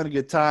 Everybody's having a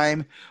good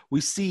time.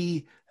 We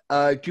see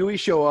Dewey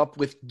show up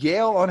with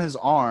Gale on his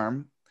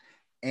arm.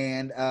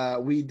 And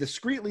we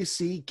discreetly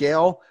see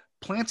Gale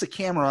plants a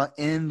camera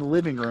in the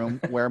living room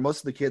where most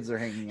of the kids are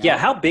hanging out. Yeah,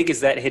 how big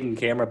is that hidden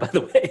camera, by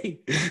the way?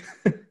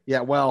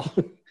 Yeah, well,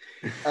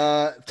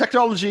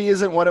 technology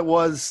isn't what it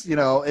was, in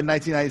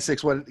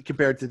 1996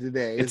 compared to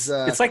today. It's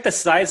like the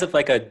size of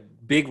like a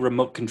big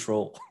remote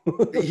control.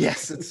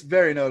 Yes, it's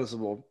very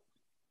noticeable.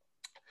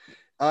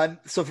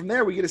 So from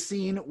there, we get a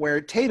scene where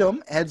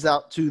Tatum heads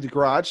out to the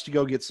garage to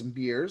go get some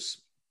beers.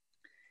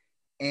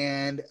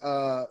 And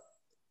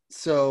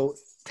so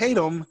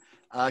Tatum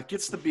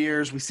gets the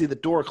beers. We see the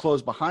door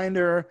close behind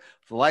her.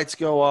 The lights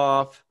go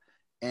off.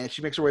 And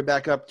she makes her way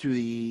back up to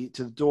the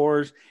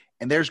doors.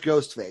 And there's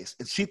Ghostface.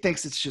 And she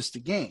thinks it's just a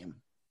game.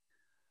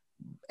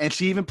 And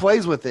she even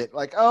plays with it.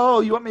 Like,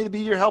 oh, you want me to be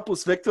your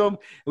helpless victim? And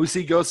we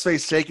see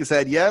Ghostface shake his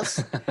head,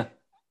 yes.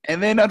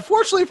 And then,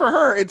 unfortunately for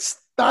her,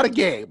 it's not a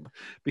game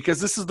because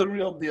this is the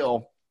real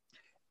deal.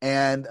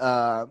 And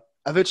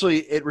eventually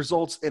it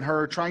results in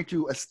her trying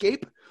to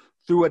escape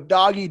through a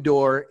doggy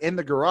door in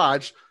the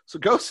garage. So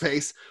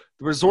Ghostface,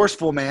 the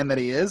resourceful man that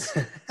he is,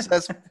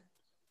 says,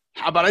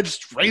 how about I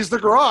just raise the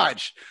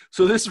garage?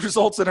 So this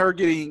results in her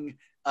getting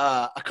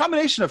a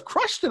combination of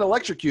crushed and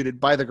electrocuted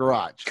by the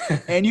garage.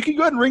 And you can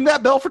go ahead and ring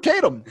that bell for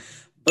Tatum.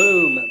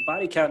 Boom.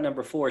 Body count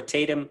number 4,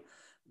 Tatum,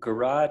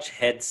 garage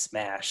head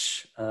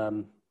smash.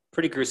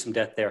 Pretty gruesome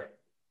death there.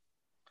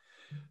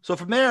 So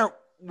from there,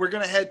 we're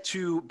going to head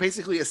to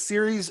basically a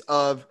series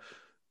of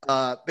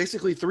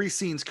basically 3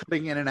 scenes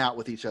cutting in and out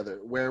with each other,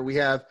 where we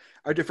have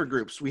our different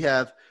groups. We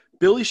have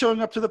Billy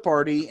showing up to the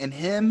party, and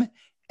him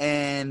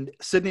and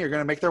Sydney are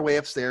going to make their way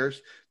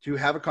upstairs to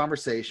have a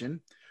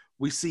conversation.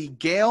 We see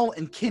Gail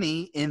and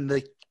Kenny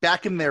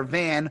back in their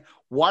van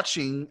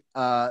watching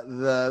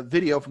the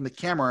video from the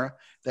camera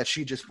that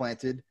she just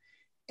planted.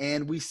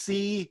 And we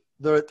see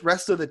the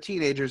rest of the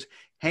teenagers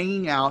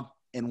hanging out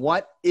in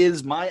what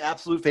is my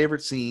absolute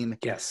favorite scene.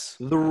 Yes.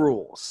 The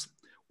Rules,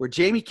 where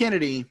Jamie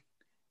Kennedy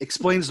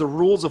explains the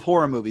rules of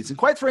horror movies. And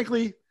quite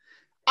frankly,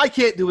 I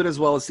can't do it as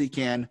well as he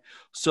can.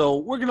 So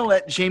we're going to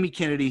let Jamie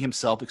Kennedy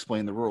himself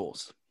explain the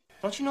rules.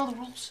 Don't you know the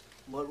rules?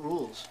 What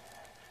rules?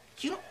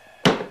 You don't...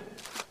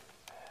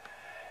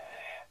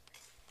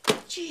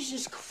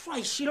 Jesus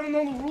Christ, you don't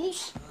know the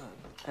rules?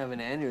 Have an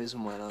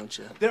aneurysm, why don't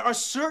you? There are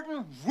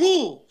certain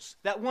rules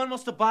that one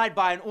must abide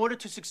by in order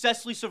to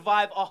successfully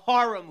survive a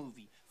horror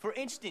movie. For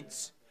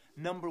instance,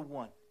 number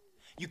 1,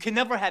 you can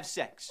never have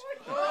sex.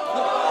 No.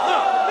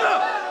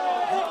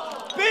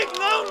 Big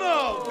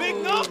no-no! Big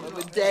no! I'm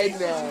a dead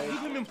man.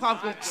 Even in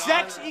popcorn,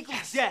 sex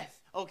equals death,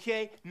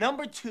 okay?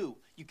 Number 2,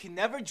 you can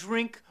never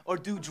drink or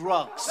do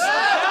drugs. No,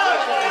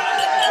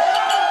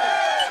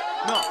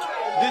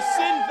 the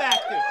sin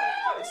factor.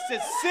 It's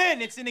a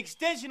sin. It's an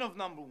extension of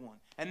number 1.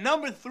 And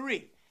number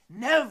 3,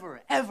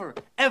 never, ever,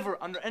 ever,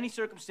 under any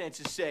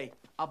circumstances say,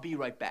 I'll be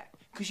right back.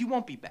 Because you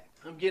won't be back.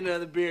 I'm getting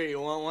another beer.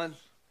 You want one?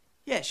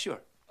 Yeah, sure.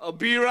 I'll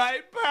be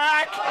right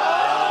back.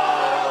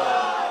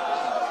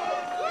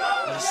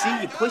 You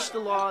see, you push the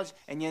laws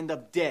and you end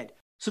up dead.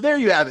 So there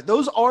you have it.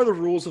 Those are the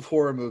rules of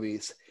horror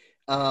movies.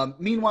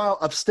 Meanwhile,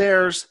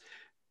 upstairs,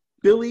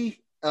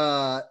 Billy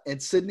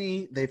and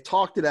Sydney, they've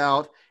talked it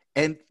out.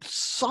 And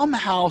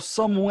somehow,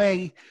 some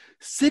way,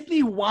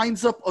 Sydney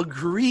winds up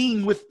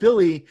agreeing with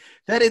Billy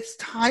that it's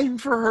time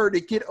for her to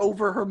get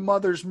over her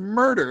mother's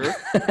murder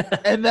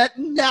and that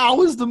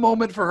now is the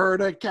moment for her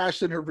to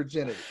cash in her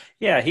virginity.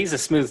 Yeah, he's a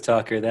smooth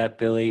talker, that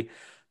Billy.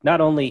 Not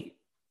only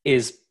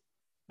is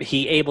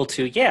he able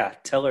to,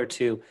 tell her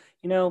to,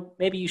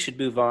 maybe you should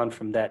move on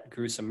from that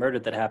gruesome murder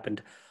that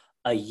happened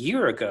a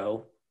year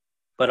ago,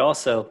 but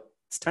also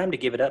it's time to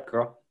give it up,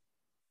 girl.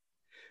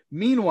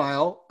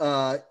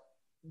 Meanwhile,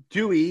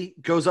 Dewey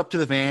goes up to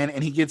the van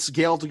and he gets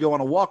Gail to go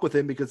on a walk with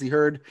him because he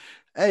heard,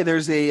 hey,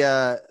 there's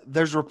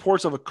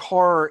reports of a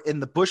car in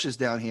the bushes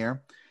down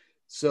here.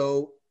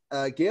 So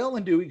Gail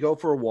and Dewey go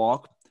for a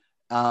walk.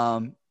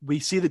 We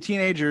see the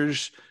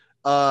teenagers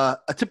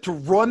attempt to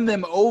run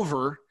them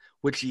over,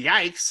 which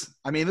yikes.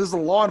 I mean, this is a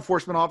law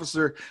enforcement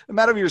officer. No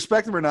matter if you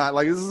respect him or not,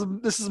 like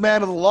this is a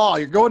man of the law.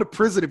 You're going to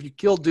prison if you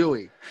kill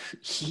Dewey.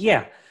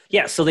 Yeah.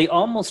 So they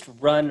almost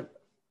run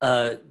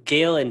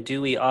Gail and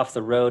Dewey off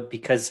the road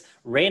because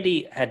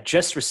Randy had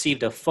just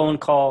received a phone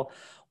call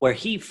where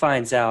he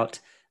finds out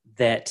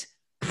that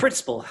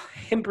Principal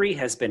Hembry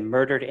has been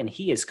murdered and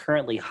he is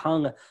currently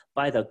hung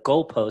by the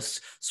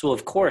goalposts. So,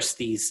 of course,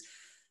 these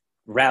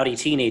rowdy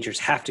teenagers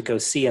have to go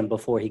see him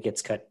before he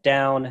gets cut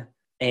down.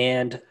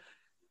 And,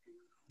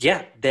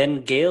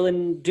 then Gail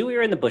and Dewey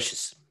are in the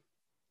bushes.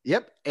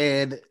 Yep.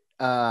 And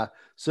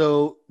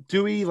so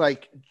Dewey,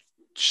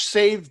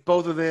 saved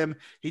both of them.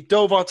 He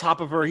dove on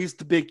top of her. He's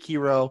the big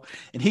hero,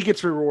 and he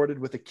gets rewarded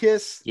with a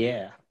kiss.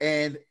 Yeah.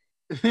 And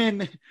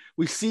then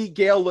we see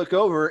Gail look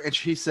over, and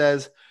she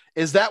says,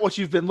 "Is that what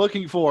you've been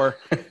looking for?"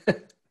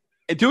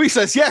 And Dewey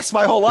says, yes,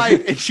 my whole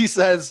life. And she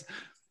says,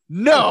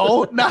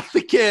 no, not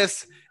the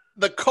kiss,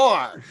 the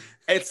car.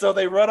 And so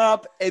they run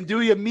up, and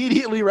Dewey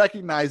immediately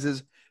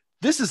recognizes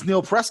this is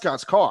Neil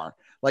Prescott's car.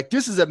 Like,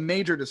 this is a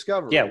major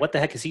discovery. Yeah, what the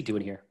heck is he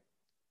doing here?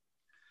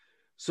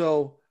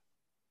 So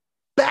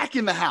back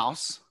in the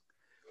house,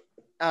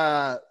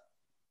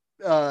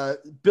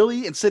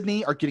 Billy and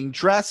Sydney are getting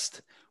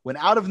dressed when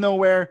out of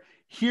nowhere,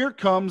 here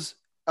comes,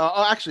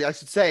 actually, I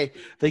should say,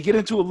 they get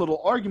into a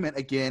little argument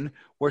again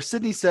where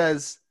Sydney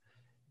says,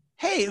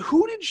 hey,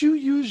 who did you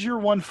use your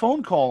one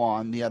phone call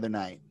on the other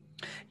night?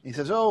 And he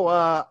says,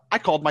 I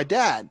called my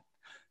dad.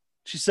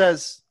 She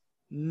says,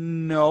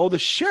 no, the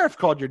sheriff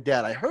called your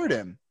dad. I heard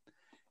him.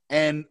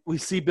 And we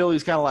see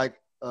Billy's kind of like,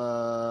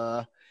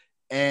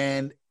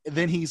 and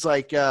then he's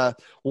like, well,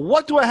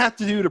 what do I have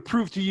to do to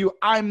prove to you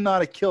I'm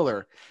not a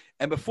killer?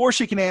 And before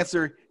she can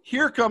answer,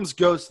 here comes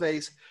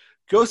Ghostface.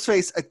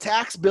 Ghostface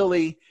attacks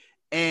Billy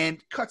and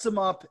cuts him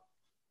up.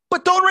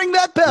 But don't ring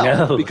that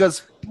bell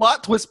because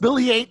plot twist,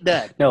 Billy ain't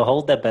dead. No,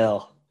 hold that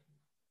bell.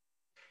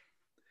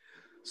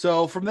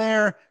 So from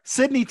there,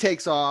 Sydney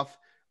takes off.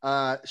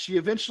 She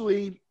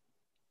eventually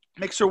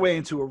makes her way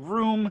into a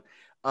room.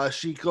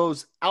 She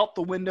goes out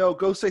the window.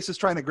 Ghostface is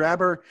trying to grab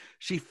her.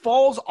 She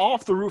falls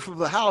off the roof of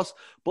the house,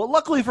 but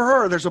luckily for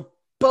her, there's a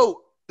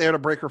boat there to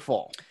break her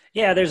fall.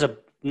 Yeah, there's a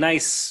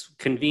nice,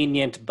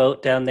 convenient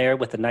boat down there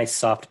with a nice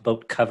soft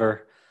boat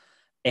cover,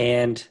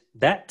 and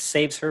that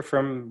saves her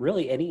from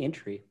really any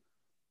injury.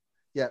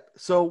 Yeah.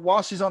 So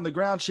while she's on the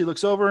ground, she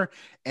looks over,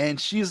 and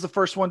she's the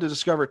first one to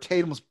discover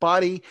Tatum's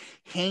body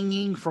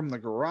hanging from the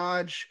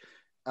garage.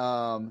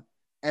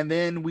 And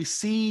then we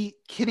see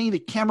Kenny, the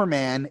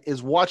cameraman,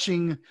 is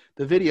watching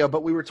the video,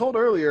 but we were told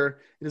earlier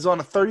it is on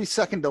a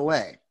 30-second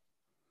delay.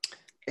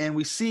 And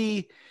we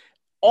see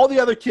all the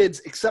other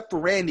kids except for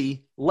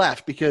Randy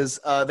left because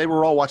they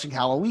were all watching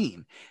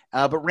Halloween.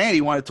 But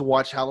Randy wanted to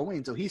watch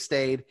Halloween, so he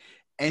stayed.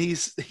 And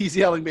he's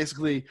yelling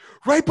basically,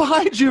 right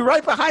behind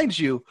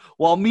you.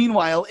 While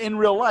meanwhile, in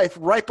real life,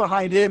 right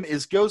behind him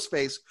is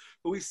Ghostface,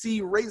 who we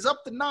see raise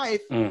up the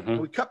knife. Mm-hmm. And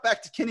we cut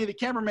back to Kenny, the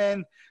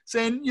cameraman,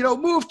 saying,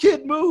 move,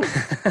 kid, move.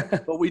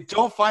 But we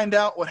don't find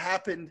out what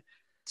happened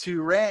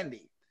to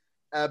Randy.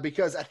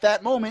 Because at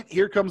that moment,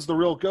 here comes the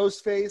real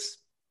Ghostface.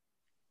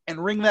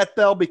 And ring that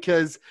bell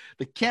because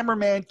the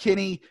cameraman,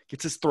 Kenny,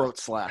 gets his throat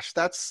slashed.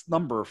 That's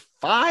number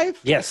 5?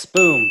 Yes,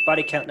 boom.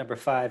 Body count number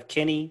 5,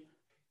 Kenny,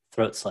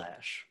 throat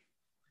slash.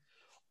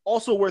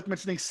 Also worth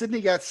mentioning,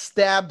 Sydney got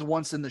stabbed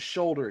once in the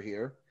shoulder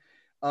here.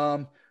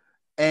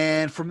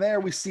 And from there,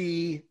 we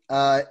see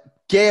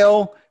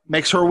Gail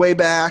makes her way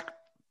back.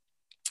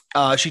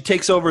 She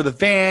takes over the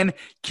van.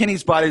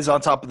 Kenny's body is on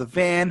top of the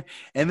van.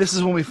 And this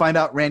is when we find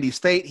out Randy's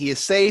fate. He is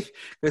safe.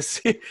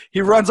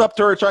 He runs up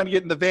to her trying to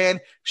get in the van.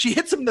 She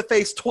hits him in the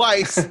face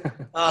twice.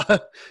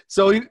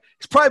 So he's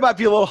probably about to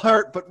be a little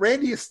hurt, but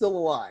Randy is still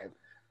alive.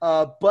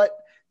 But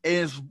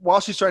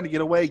while she's trying to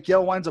get away,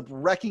 Gail winds up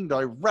wrecking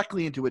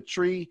directly into a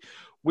tree.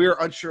 We're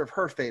unsure of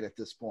her fate at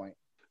this point.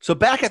 So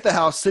back at the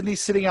house,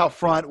 Sydney's sitting out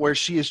front where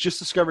she has just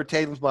discovered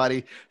Tatum's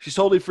body. She's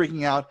totally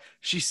freaking out.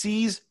 She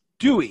sees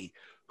Dewey,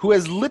 who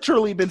has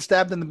literally been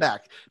stabbed in the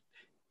back.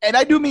 And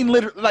I do mean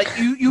literally, like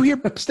you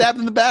hear stabbed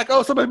in the back.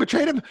 Oh, somebody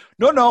betrayed him.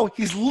 No,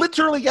 he's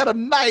literally got a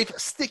knife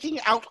sticking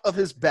out of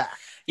his back.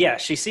 Yeah,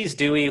 she sees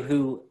Dewey,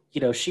 who,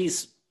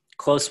 she's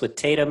close with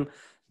Tatum.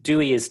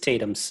 Dewey is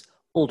Tatum's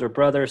older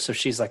brother. So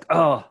she's like,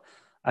 oh,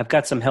 I've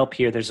got some help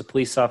here. There's a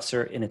police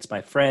officer and it's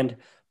my friend.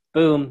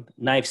 Boom,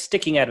 knife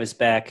sticking out of his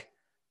back.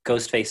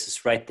 Ghostface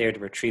is right there to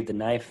retrieve the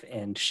knife,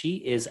 and she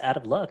is out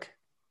of luck.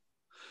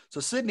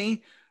 So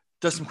Sydney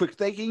does some quick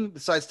thinking,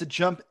 decides to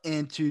jump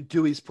into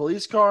Dewey's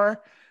police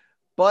car,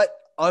 but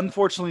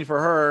unfortunately for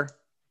her,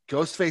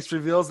 Ghostface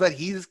reveals that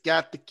he's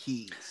got the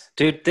keys.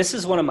 Dude, this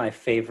is one of my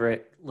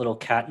favorite little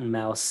cat and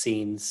mouse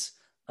scenes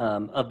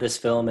of this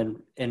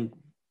film, and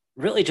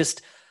really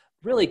just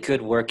really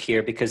good work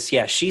here because,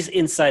 yeah, she's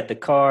inside the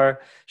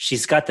car.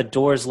 She's got the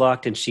doors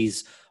locked, and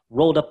she's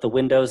rolled up the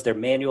windows. They're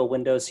manual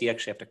windows, so you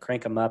actually have to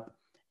crank them up.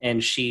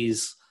 And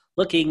she's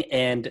looking,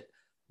 and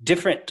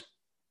different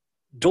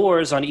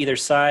doors on either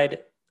side,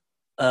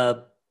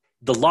 the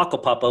lock will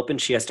pop open.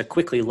 She has to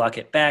quickly lock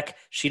it back.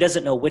 She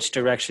doesn't know which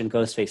direction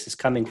Ghostface is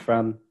coming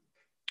from.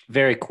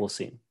 Very cool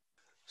scene.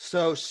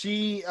 So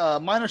she,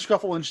 minor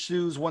scuffle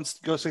ensues once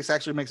Ghostface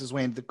actually makes his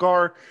way into the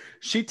car.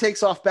 She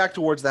takes off back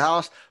towards the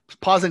house,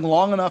 pausing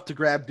long enough to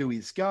grab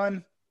Dewey's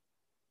gun.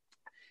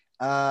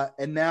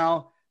 And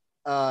now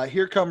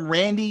here come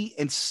Randy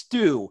and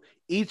Stu,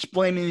 each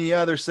blaming the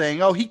other,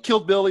 saying, oh, he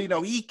killed Billy.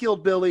 No, he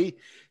killed Billy.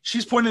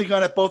 She's pointing the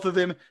gun at both of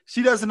them.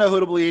 She doesn't know who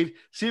to believe.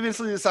 She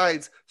eventually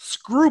decides,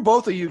 screw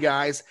both of you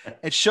guys,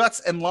 and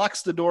shuts and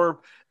locks the door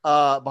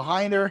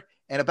behind her.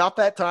 And about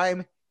that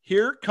time,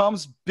 here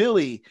comes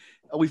Billy.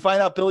 We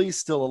find out Billy's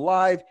still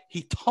alive.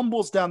 He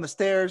tumbles down the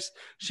stairs.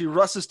 She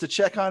rushes to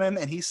check on him,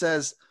 and he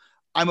says,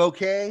 I'm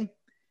okay.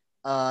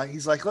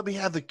 He's like, let me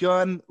have the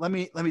gun. Let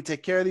me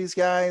take care of these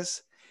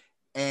guys.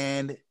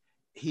 And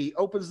he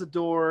opens the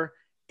door.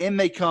 In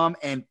they come,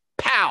 and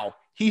pow!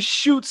 He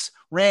shoots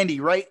Randy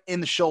right in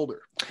the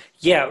shoulder.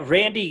 Yeah,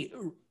 Randy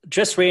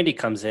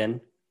comes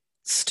in.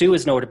 Stu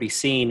is nowhere to be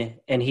seen,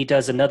 and he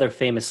does another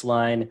famous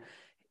line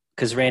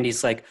because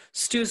Randy's like,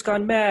 Stu's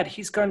gone mad,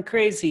 he's gone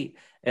crazy.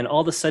 And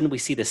all of a sudden we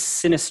see the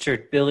sinister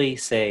Billy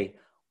say,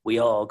 we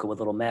all go a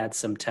little mad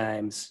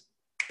sometimes.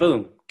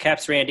 Boom,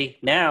 caps Randy.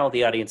 Now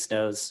the audience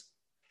knows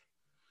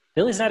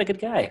Billy's not a good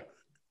guy.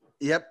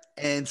 Yep.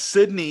 And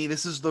Sydney,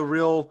 this is the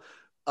real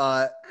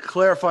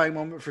clarifying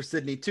moment for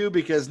Sydney too,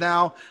 because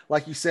now,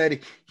 like you said,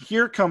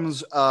 here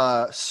comes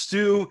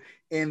Stu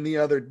in the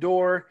other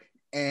door,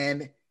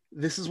 and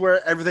this is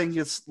where everything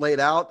gets laid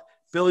out.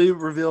 Billy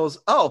reveals,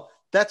 oh,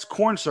 that's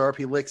corn syrup.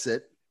 He licks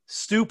it.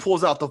 Stu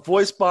pulls out the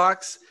voice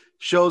box,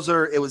 shows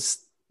her it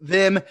was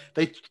them.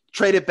 They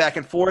traded back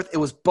and forth. It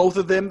was both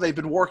of them. They've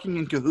been working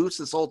in cahoots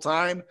this whole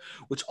time,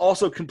 which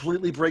also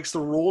completely breaks the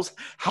rules.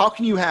 How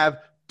can you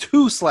have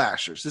two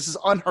slashers? This is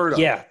unheard of.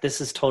 Yeah,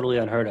 this is totally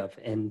unheard of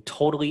and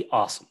totally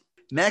awesome.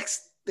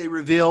 Next, they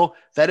reveal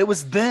that it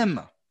was them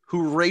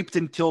who raped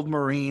and killed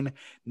Maureen,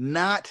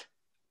 not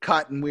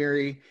Cotton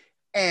Weary.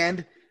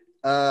 And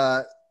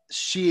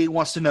she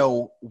wants to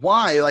know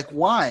why,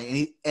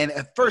 and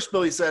at first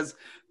Billy says,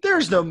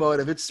 there's no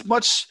motive. It's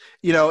much,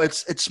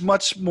 it's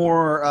much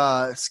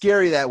more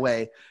scary that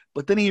way.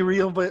 But then he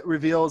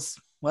reveals,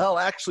 well,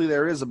 actually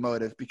there is a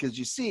motive, because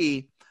you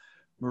see,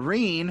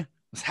 Maureen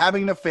was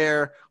having an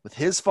affair with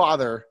his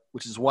father,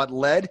 which is what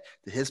led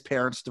to his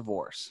parents'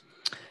 divorce.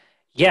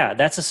 Yeah,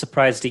 that's a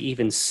surprise to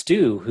even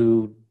Stu,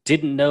 who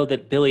didn't know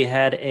that Billy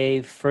had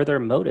a further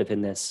motive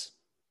in this.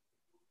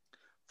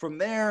 From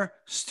there,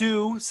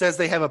 Stu says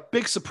they have a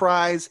big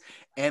surprise,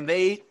 and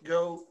they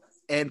go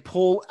and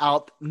pull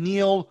out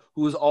Neil,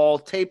 who is all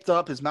taped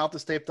up. His mouth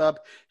is taped up.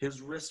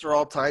 His wrists are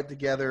all tied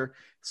together.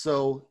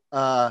 So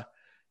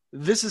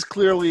this is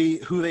clearly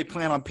who they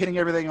plan on pinning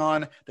everything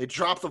on. They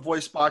drop the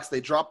voice box.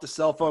 They drop the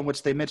cell phone,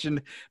 which they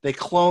mentioned. They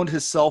cloned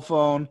his cell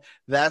phone.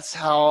 That's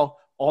how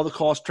all the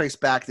calls trace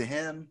back to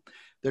him.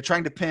 They're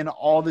trying to pin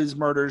all these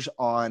murders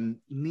on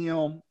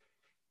Neil.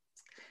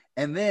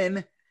 And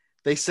then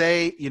they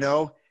say,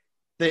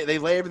 they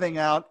lay everything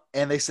out,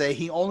 and they say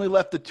he only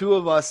left the two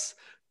of us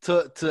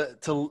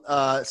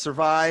to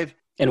survive.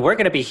 And we're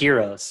going to be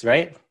heroes,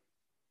 right?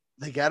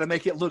 They got to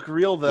make it look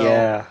real, though.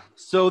 Yeah.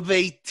 So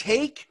they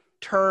take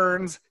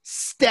turns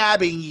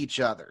stabbing each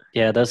other.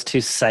 Yeah, those two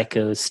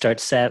psychos start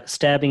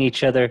stabbing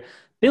each other.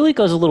 Billy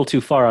goes a little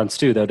too far on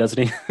Stu, though,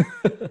 doesn't he?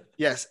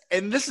 Yes,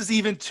 and this is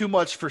even too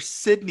much for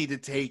Sydney to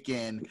take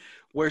in,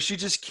 where she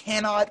just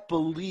cannot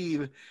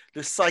believe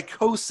the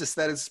psychosis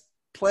that is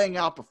playing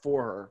out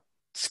before her.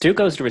 Stu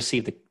goes to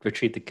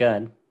retrieve the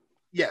gun.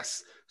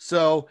 Yes.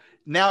 So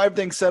now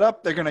everything's set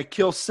up. They're going to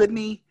kill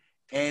Sydney,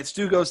 and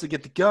Stu goes to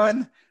get the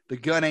gun. The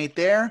gun ain't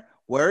there.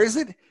 Where is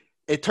it?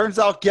 It turns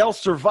out Gail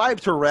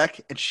survived her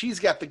wreck, and she's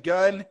got the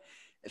gun,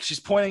 and she's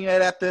pointing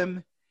it at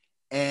them,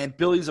 and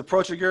Billy's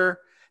approaching her,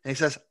 and he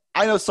says,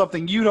 I know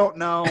something you don't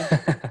know.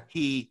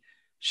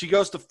 She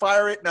goes to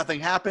fire it. Nothing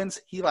happens.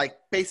 He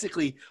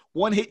basically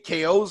one-hit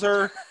KOs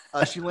her.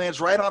 She lands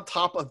right on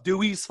top of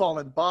Dewey's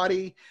fallen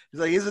body. He's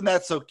like, isn't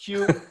that so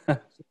cute? So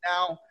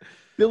now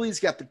Billy's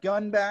got the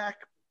gun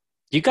back.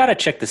 You got to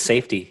check the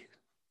safety,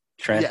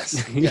 Trent.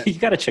 Yes. You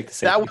got to check the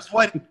safety.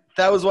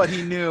 That was what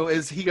he knew.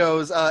 Is he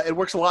goes, it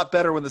works a lot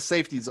better when the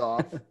safety's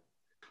off.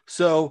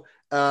 So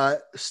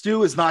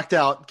Stu is knocked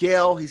out.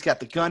 Gail, he's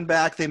got the gun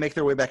back. They make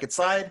their way back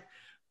inside.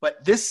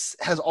 But this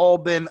has all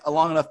been a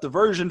long enough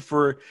diversion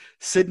for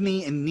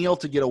Sydney and Neil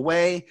to get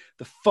away.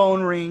 The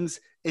phone rings.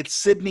 It's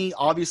Sydney,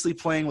 obviously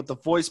playing with the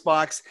voice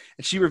box,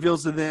 and she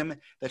reveals to them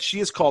that she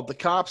has called the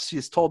cops. She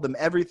has told them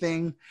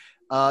everything.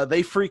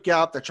 They freak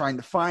out. They're trying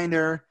to find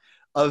her.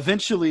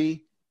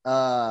 Eventually,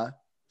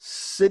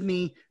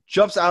 Sydney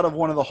jumps out of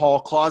one of the hall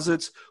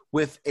closets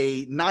with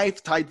a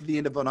knife tied to the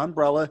end of an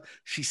umbrella.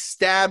 She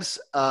stabs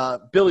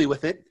Billy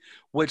with it,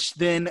 which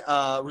then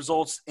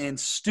results in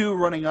Stu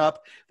running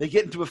up. They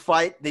get into a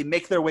fight. They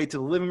make their way to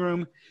the living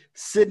room.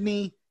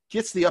 Sydney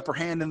gets the upper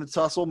hand in the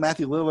tussle.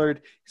 Matthew Lillard,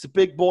 he's a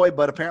big boy,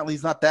 but apparently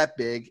he's not that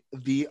big.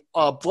 The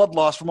blood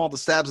loss from all the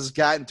stabs has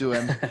gotten to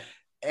him.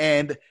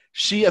 And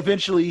she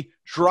eventually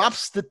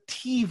drops the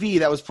TV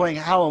that was playing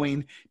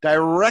Halloween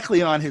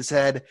directly on his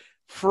head,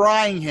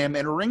 frying him.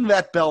 And ring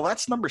that bell.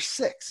 That's number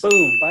 6.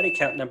 Boom. Body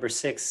count number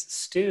 6.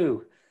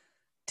 Stu.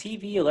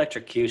 TV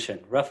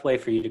electrocution. Rough way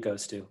for you to go,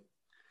 Stu.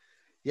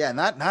 Yeah,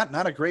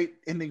 not a great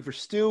ending for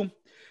Stu.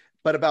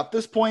 But about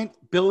this point,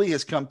 Billy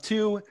has come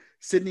to.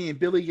 Sydney and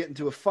Billy get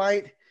into a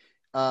fight.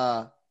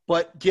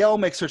 But Gail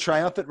makes her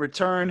triumphant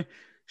return.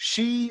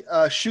 She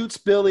shoots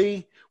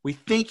Billy. We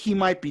think he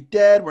might be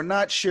dead. We're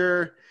not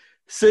sure.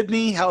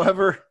 Sydney,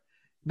 however,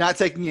 not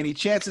taking any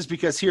chances,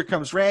 because here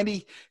comes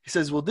Randy. He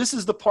says, well, this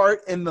is the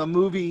part in the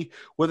movie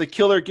where the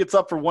killer gets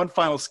up for one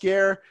final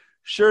scare.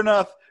 Sure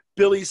enough,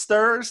 Billy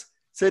stirs.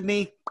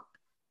 Sydney,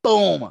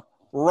 boom,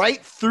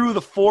 right through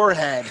the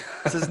forehead.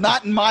 Says,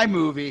 not in my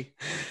movie.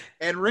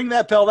 And ring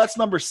that bell. That's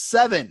number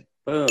 7.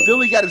 Boom.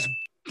 Billy got his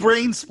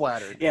brain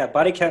splattered. Yeah,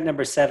 body count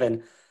number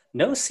 7.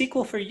 No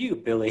sequel for you,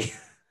 Billy.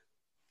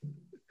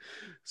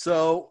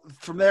 So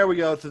from there, we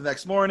go to the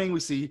next morning.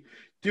 We see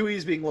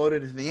Dewey's being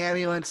loaded into the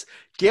ambulance.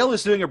 Gail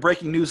is doing a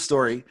breaking news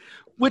story,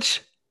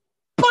 which,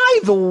 by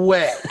the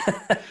way,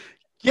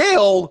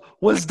 Gail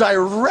was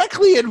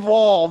directly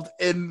involved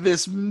in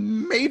this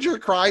major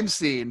crime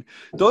scene.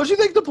 Don't you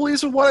think the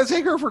police would want to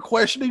take her for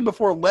questioning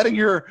before letting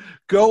her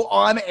go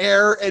on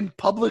air and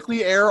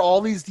publicly air all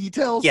these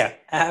details? Yeah,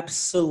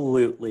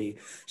 absolutely.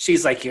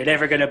 She's like, you're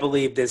never going to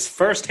believe this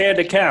firsthand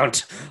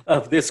account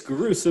of this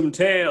gruesome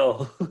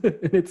tale.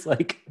 And it's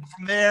like,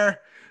 From there,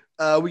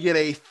 we get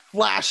a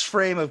flash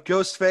frame of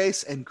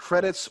Ghostface and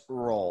credits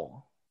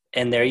roll.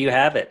 and there you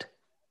have it.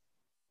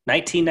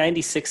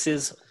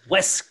 1996's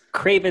Wes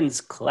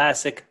Craven's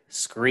classic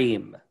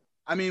Scream.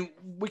 I mean,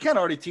 we kind of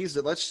already teased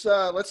it. Let's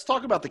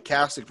talk about the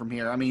casting from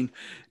here. I mean,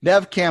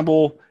 Neve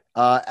Campbell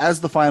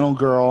as the final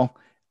girl,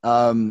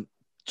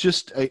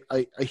 just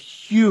a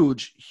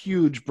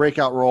huge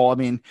breakout role. I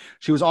mean,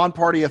 she was on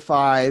Party of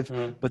Five,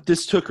 but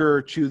this took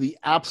her to the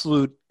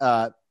absolute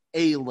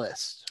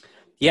A-list.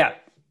 Yeah,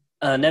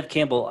 Neve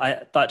Campbell,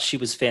 I thought she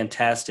was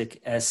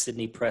fantastic as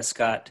Sidney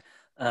Prescott.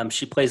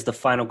 She plays the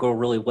final girl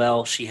really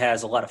well. She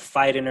has a lot of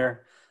fight in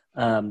her.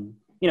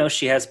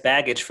 She has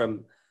baggage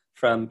from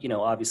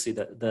obviously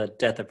the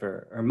death of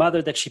her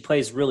mother that she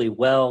plays really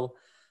well.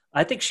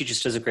 I think she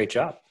just does a great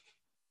job.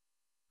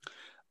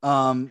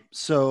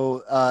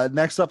 So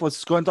next up,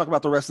 let's go ahead and talk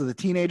about the rest of the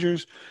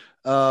teenagers.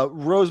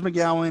 Rose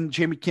McGowan,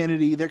 Jamie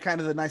Kennedy, they're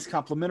kind of the nice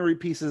complementary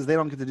pieces. They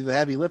don't get to do the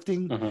heavy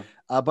lifting,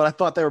 but I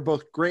thought they were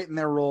both great in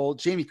their role.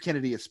 Jamie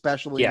Kennedy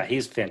especially. Yeah,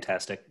 he's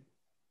fantastic.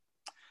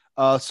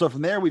 So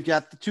from there, we've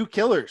got the two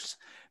killers,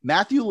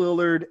 Matthew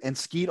Lillard and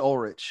Skeet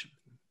Ulrich.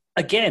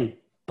 Again,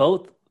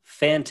 both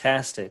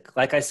fantastic.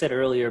 Like I said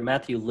earlier,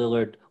 Matthew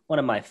Lillard, one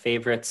of my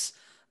favorites.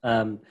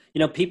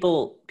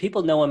 People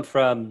know him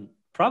from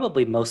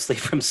probably mostly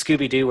from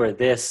Scooby-Doo or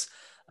this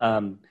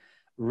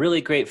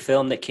really great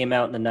film that came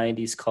out in the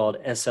 90s called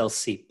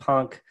SLC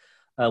Punk,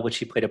 which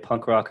he played a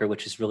punk rocker,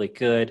 which is really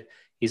good.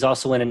 He's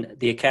also in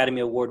the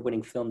Academy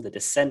Award-winning film The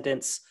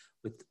Descendants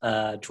with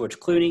George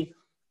Clooney.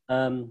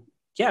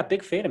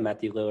 Big fan of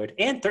Matthew Lillard.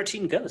 And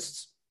 13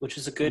 Ghosts, which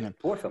is a good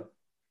horror film.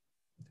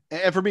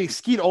 And for me,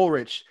 Skeet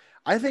Ulrich,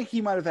 I think he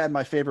might have had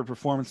my favorite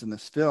performance in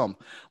this film.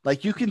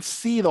 Like, you can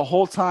see the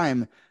whole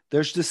time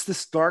there's just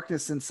this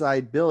darkness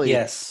inside Billy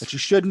that you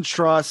shouldn't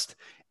trust,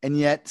 and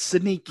yet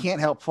Sydney can't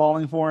help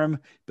falling for him.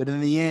 But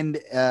in the end,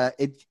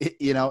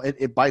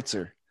 it bites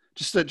her.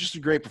 Just a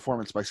great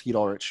performance by Skeet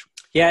Ulrich.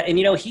 Yeah, and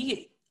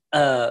he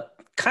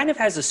kind of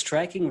has a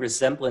striking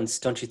resemblance,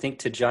 don't you think,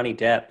 to Johnny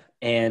Depp?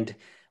 And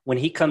when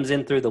he comes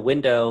in through the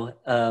window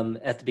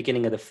at the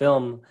beginning of the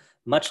film,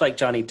 much like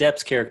Johnny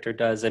Depp's character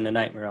does in A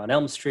Nightmare on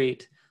Elm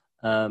Street.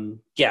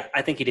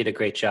 I think he did a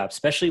great job,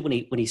 especially when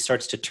he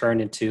starts to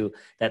turn into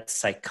that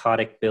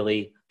psychotic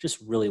Billy. Just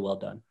really well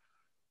done.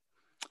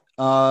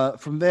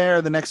 From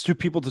there, the next two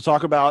people to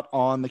talk about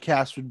on the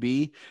cast would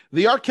be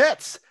the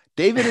Arquettes,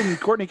 David and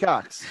Courtney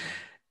Cox.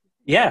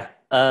 Yeah,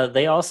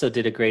 they also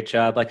did a great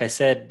job. Like I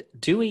said,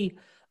 David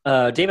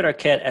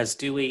Arquette as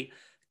Dewey,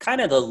 kind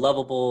of the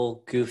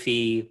lovable,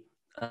 goofy,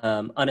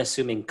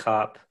 unassuming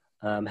cop,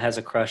 has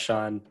a crush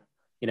on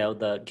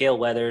the Gail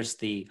Weathers,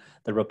 the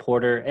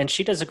reporter, and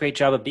she does a great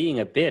job of being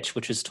a bitch,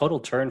 which is total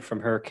turn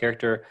from her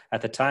character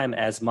at the time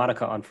as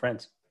Monica on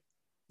Friends.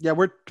 Yeah,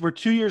 we're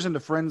 2 years into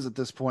Friends at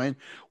this point,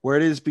 where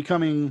it is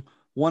becoming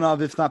one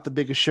of, if not the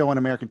biggest show on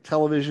American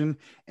television.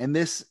 And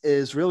this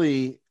is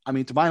really, I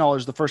mean, to my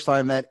knowledge, the first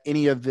time that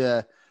any of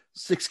the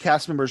 6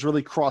 cast members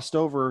really crossed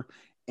over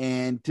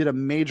and did a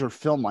major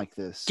film like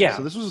this. Yeah.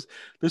 So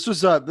this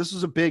was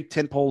a big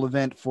tentpole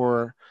event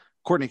for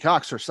Courtney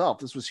Cox herself.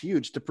 This was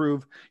huge to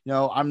prove,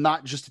 I'm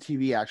not just a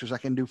TV actress. I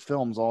can do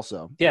films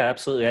also. Yeah,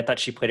 absolutely. I thought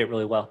she played it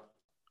really well.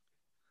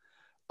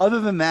 Other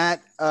than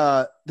that,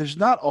 there's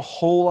not a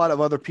whole lot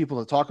of other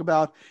people to talk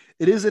about.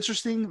 It is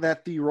interesting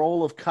that the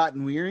role of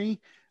Cotton Weary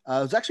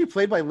was actually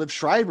played by Liv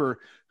Schreiber,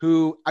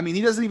 who, I mean,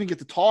 he doesn't even get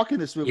to talk in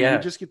this movie. Yeah.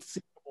 We just get to see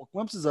a couple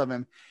glimpses of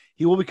him.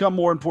 He will become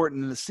more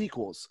important in the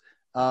sequels.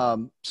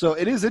 So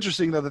it is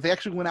interesting, though, that they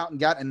actually went out and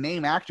got a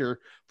name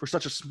actor for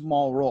such a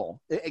small role.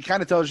 It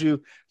kind of tells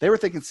you they were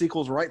thinking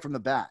sequels right from the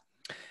bat.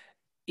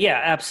 Yeah,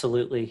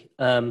 absolutely.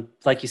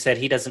 Like you said,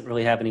 he doesn't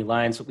really have any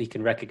lines, but we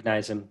can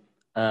recognize him.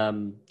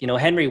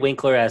 Henry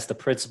Winkler as the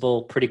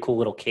principal, pretty cool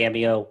little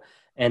cameo.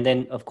 And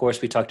then, of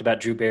course, we talked about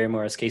Drew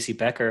Barrymore as Casey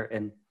Becker.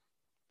 And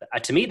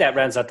to me, that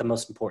rounds out the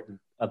most important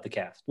of the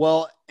cast.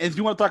 Well, if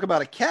you want to talk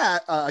about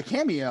a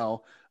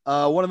cameo,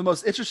 one of the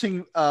most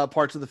interesting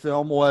parts of the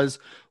film was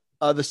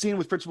the scene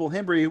with Principal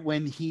Hembry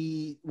when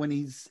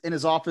he's in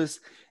his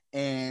office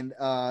and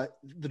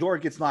the door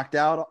gets knocked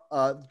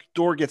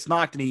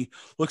and he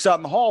looks out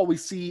in the hall. We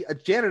see a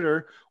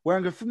janitor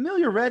wearing a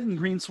familiar red and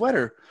green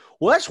sweater.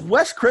 Well, that's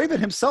Wes Craven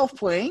himself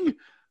playing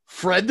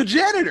Fred the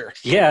janitor.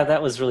 Yeah,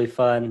 that was really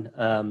fun.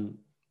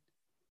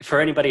 For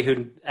anybody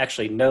who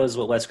actually knows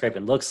what Wes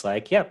Craven looks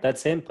like,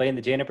 that's him playing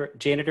the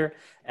janitor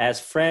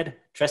as Fred,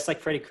 dressed like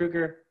Freddy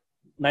Krueger.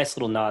 Nice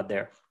little nod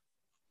there.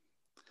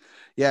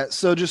 Yeah,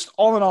 so just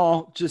all in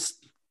all,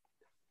 just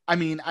I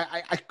mean,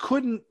 I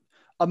couldn't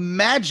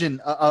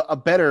imagine a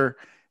better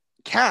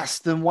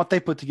cast than what they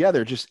put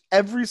together. Just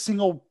every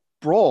single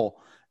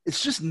role,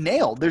 it's just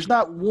nailed. There's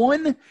not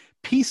one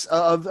piece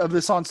of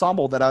this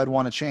ensemble that I would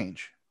want to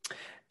change.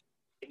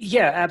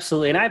 Yeah,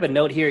 absolutely. And I have a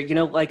note here,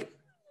 like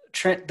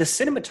Trent, the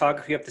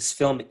cinematography of this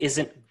film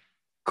isn't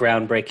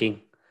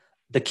groundbreaking.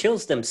 The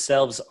kills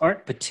themselves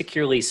aren't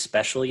particularly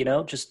special,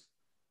 just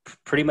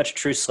pretty much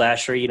true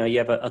slasher. You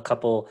have a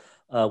couple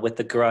with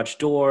the garage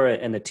door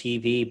and the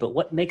TV. But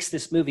what makes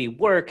this movie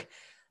work,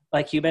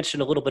 like you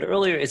mentioned a little bit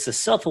earlier, is the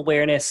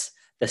self-awareness,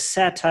 the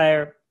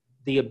satire,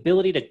 the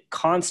ability to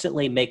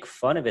constantly make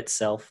fun of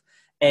itself.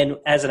 And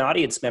as an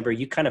audience member,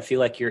 you kind of feel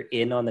like you're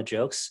in on the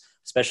jokes,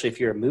 especially if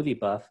you're a movie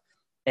buff.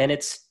 And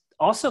it's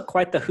also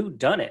quite the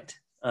whodunit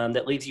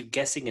that leaves you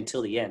guessing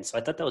until the end. So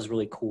I thought that was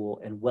really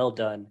cool and well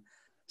done.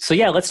 So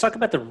yeah, let's talk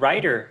about the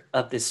writer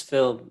of this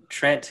film,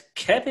 Trent.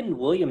 Kevin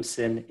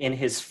Williamson, in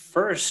his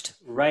first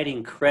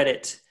writing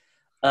credit,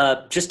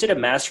 just did a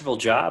masterful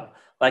job,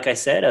 like I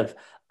said,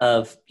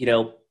 of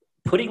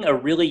putting a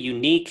really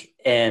unique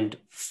and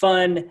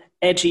fun,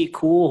 edgy,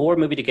 cool horror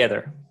movie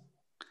together.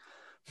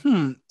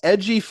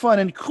 Edgy, fun,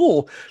 and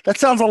cool. That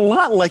sounds a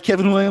lot like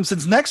Kevin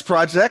Williamson's next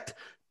project,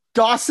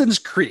 Dawson's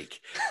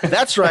Creek.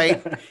 That's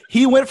right.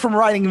 He went from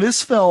writing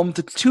this film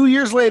to 2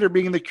 years later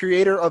being the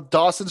creator of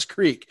Dawson's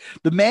Creek.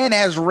 The man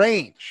has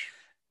range.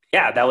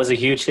 Yeah, that was a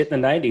huge hit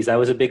in the 90s. I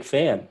was a big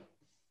fan.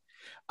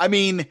 I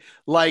mean,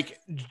 like,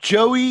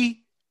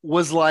 Joey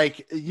was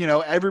like,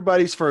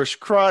 everybody's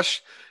first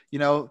crush.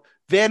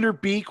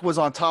 Vanderbeek was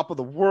on top of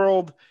the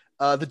world.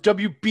 The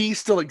WB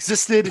still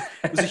existed.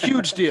 It was a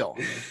huge deal.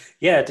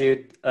 Yeah,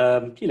 dude.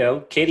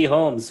 Katie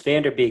Holmes,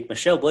 Vanderbeek,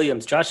 Michelle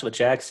Williams, Joshua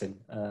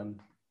Jackson.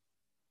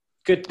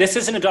 Good. This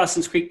isn't a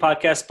Dawson's Creek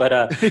podcast, but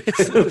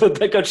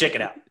go check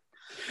it out.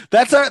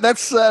 That's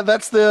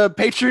the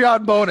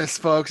Patreon bonus,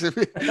 folks.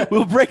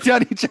 We'll break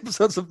down each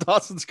episode of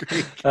Dawson's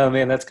Creek. Oh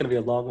man, that's gonna be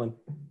a long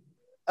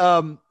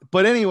one.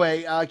 But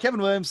anyway,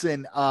 Kevin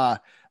Williamson.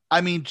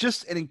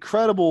 Just an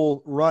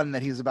incredible run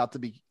that he's about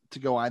to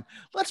go on.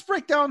 Let's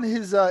break down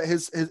his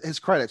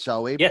credits,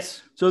 shall we?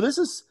 Yes. So this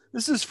is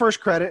his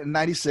first credit in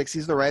 '96.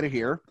 He's the writer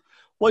here.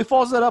 Well, he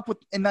follows that up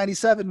in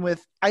 '97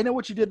 with "I Know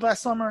What You Did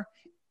Last Summer"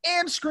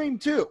 and Scream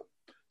 2.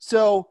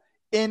 So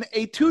in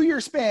a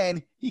 2-year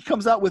span, he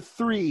comes out with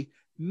 3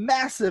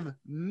 massive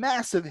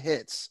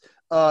hits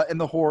in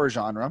the horror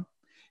genre.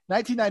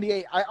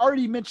 1998, I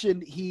already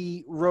mentioned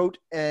he wrote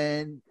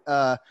and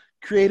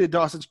created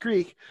Dawson's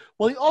Creek.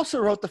 Well, he also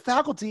wrote The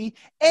Faculty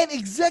and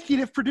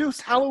executive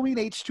produced Halloween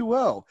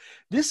H2O.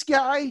 This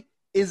guy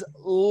is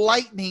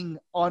lightning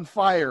on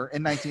fire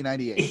in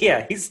 1998.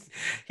 Yeah,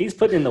 he's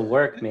putting in the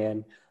work,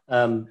 man.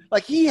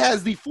 Like, he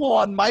has the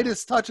full-on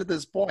Midas touch at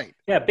this point.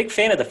 Yeah, big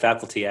fan of The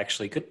Faculty,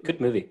 actually.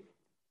 Good movie.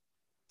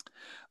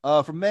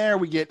 From there,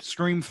 we get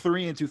Scream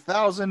 3 in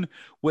 2000,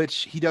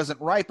 which he doesn't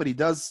write, but he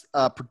does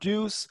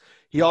produce.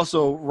 He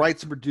also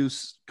writes and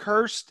produces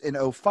Cursed in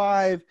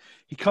 2005.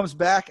 He comes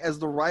back as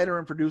the writer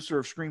and producer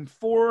of Scream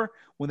 4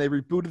 when they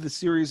rebooted the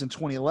series in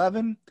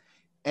 2011.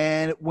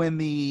 And when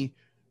the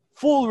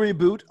full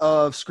reboot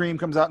of Scream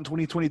comes out in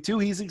 2022,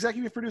 he's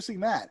executive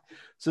producing that.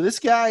 So this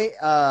guy,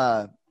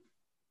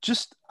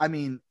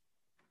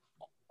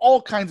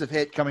 all kinds of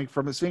hit coming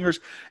from his fingers.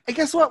 And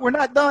guess what? We're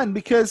not done,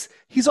 because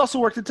he's also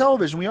worked in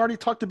television. We already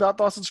talked about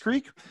Dawson's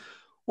Creek.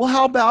 Well,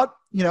 how about,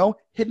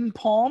 Hidden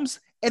Palms?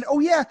 And,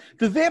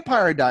 The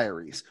Vampire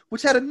Diaries,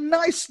 which had a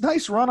nice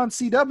run on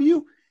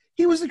CW.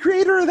 He was the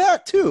creator of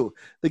that, too.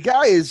 The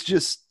guy is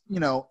just,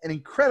 an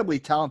incredibly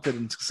talented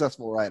and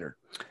successful writer.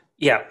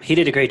 Yeah, he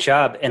did a great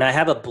job. And I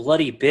have a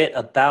bloody bit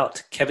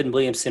about Kevin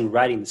Williamson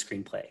writing the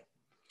screenplay.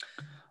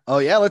 Oh,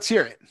 yeah? Let's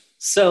hear it.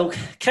 So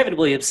Kevin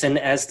Williamson,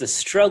 as the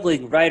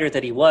struggling writer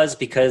that he was,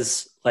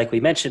 because like we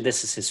mentioned,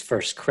 this is his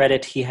first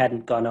credit. He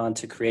hadn't gone on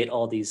to create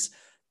all these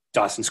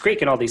Dawson's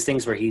Creek and all these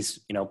things where he's,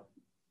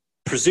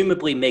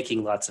 presumably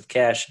making lots of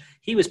cash.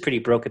 He was pretty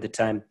broke at the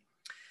time.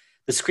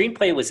 The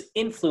screenplay was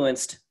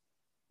influenced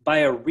by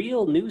a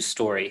real news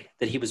story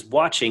that he was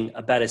watching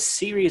about a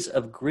series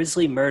of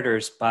grisly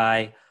murders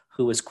by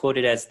who was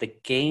quoted as the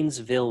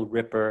Gainesville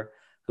Ripper,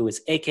 who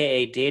was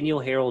AKA Daniel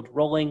Harold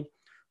Rowling,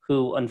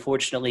 who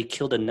unfortunately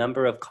killed a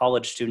number of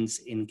college students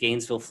in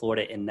Gainesville,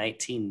 Florida in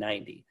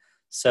 1990.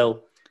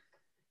 So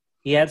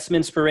he had some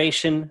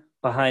inspiration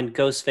behind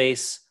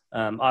Ghostface,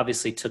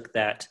 obviously took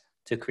that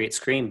to create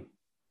Scream.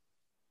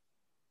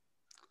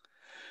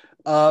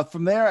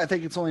 From there, I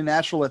think it's only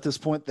natural at this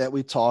point that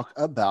we talk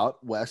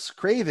about Wes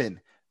Craven,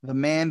 the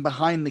man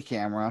behind the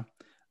camera.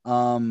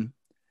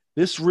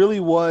 This really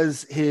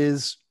was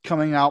his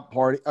coming out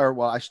party, or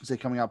well, I shouldn't say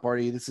coming out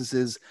party. This is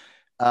his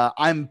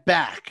I'm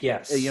back.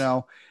 Yes.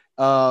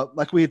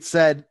 Like we had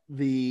said,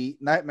 the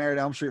Nightmare on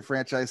Elm Street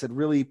franchise had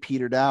really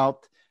petered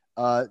out.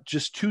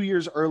 Just 2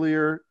 years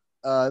earlier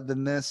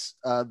than this,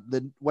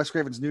 the Wes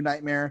Craven's New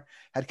Nightmare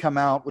had come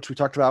out, which we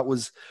talked about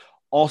was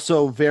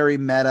also very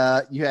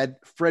meta. You had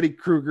Freddy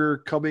Krueger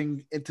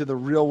coming into the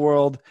real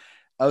world.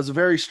 It was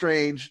very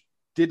strange.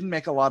 Didn't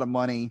make a lot of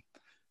money.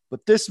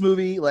 But this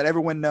movie let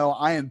everyone know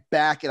I am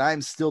back and I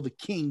am still the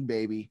king,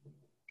 baby.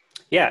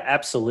 Yeah,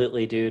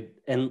 absolutely, dude.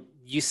 And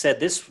you said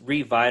this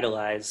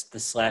revitalized the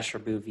slasher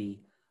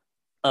movie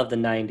of the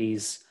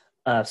 90s,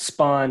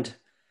 spawned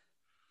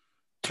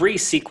 3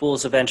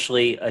 sequels,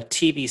 eventually a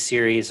TV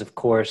series, of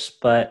course,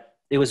 but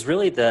it was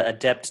really the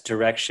adept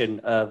direction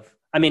of,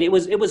 I mean, it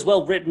was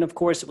well written, of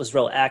course, it was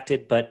well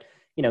acted, but,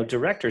 you know,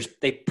 directors,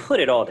 they put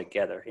it all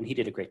together, and he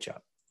did a great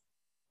job.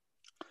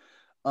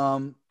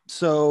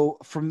 So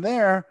from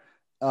there,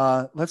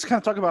 let's kind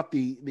of talk about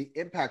the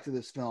impact of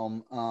this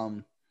film.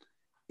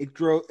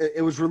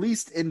 It was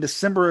released in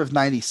December of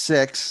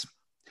 96,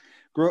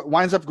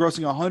 winds up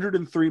grossing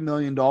 $103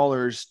 million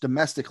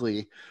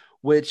domestically,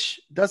 which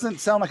doesn't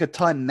sound like a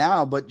ton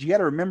now, but you got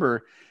to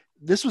remember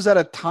this was at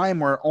a time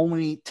where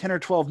only 10 or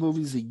 12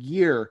 movies a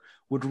year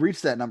would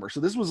reach that number. So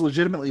this was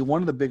legitimately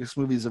one of the biggest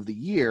movies of the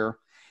year.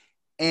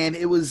 And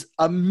it was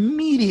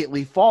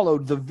immediately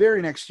followed the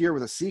very next year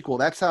with a sequel.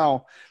 That's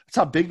how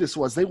big this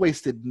was. They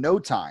wasted no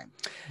time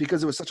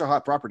because it was such a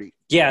hot property.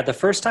 Yeah, the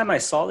first time I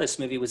saw this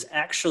movie was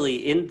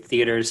actually in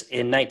theaters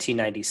in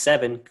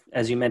 1997.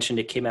 As you mentioned,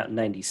 it came out in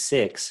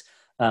 96.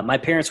 My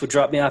parents would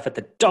drop me off at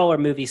the Dollar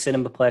Movie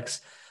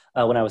Cinemaplex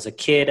when I was a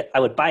kid.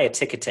 I would buy a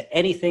ticket to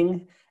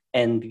anything.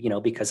 And, you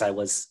know, because I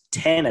was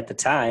 10 at the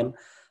time,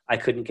 I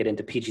couldn't get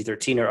into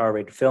PG-13 or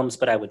R-rated films,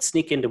 but I would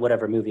sneak into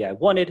whatever movie I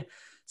wanted.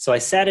 So I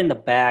sat in the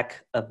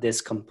back of this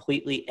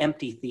completely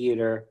empty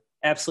theater.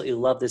 Absolutely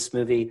love this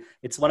movie.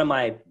 It's one of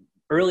my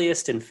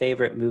earliest and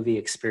favorite movie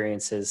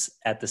experiences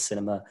at the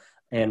cinema,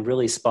 and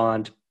really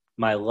spawned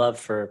my love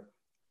for,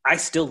 I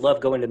still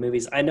love going to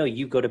movies. I know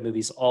you go to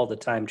movies all the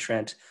time,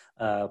 Trent,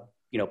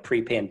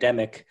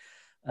 pre-pandemic.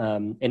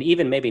 And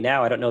even maybe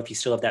now, I don't know if you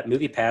still have that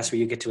movie pass where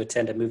you get to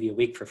attend a movie a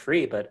week for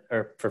free,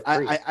 or for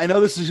free. I know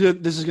this is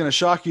going to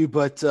shock you,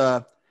 but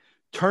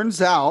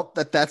turns out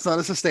that's not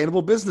a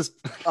sustainable business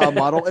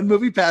model, and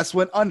MoviePass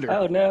went under.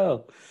 Oh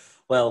no!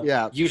 Well,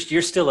 yeah,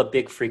 you're still a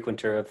big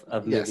frequenter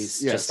of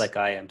movies, yes. just like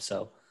I am.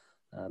 So,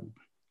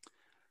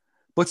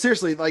 but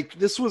seriously, like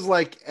this was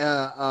like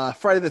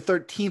Friday the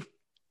 13th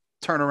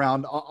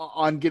turnaround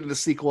on getting the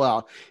sequel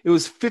out. It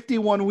was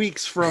 51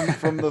 weeks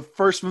from the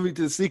first movie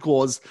to the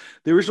sequel.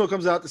 The original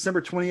comes out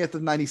December 20th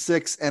of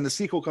 96, and the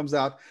sequel comes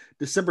out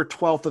December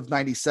 12th of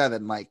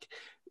 97. Like,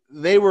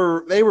 they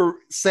were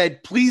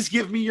said, please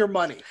give me your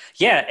money.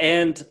 Yeah.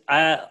 And,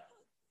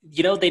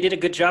 they did a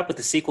good job with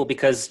the sequel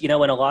because, in a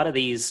lot of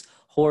these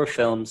horror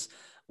films,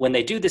 when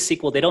they do the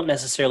sequel, they don't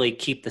necessarily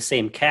keep the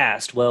same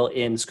cast. Well,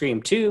 in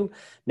Scream 2,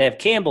 Neve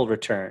Campbell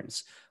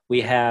returns.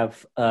 We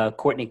have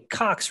Courtney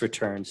Cox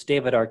returns.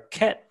 David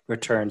Arquette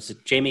returns.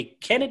 Jamie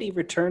Kennedy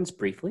returns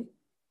briefly.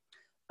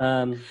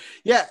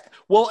 Yeah.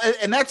 Well,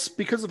 and that's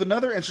because of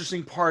another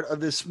interesting part of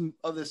this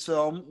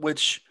film,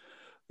 which,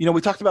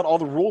 we talked about all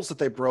the rules that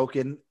they broke,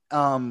 and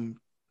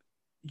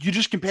you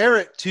just compare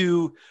it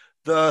to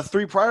the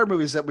 3 prior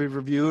movies that we've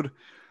reviewed.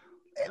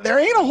 There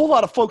ain't a whole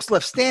lot of folks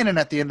left standing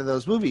at the end of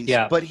those movies.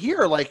 Yeah. But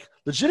here, like,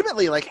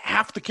 legitimately, like,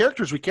 half the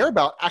characters we care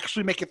about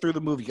actually make it through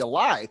the movie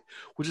alive,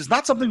 which is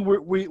not something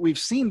we've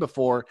seen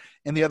before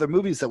in the other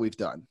movies that we've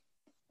done.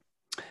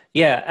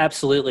 Yeah,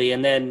 absolutely.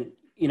 And then,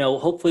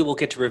 hopefully we'll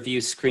get to review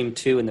Scream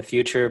 2 in the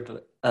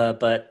future.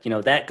 But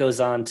that goes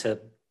on to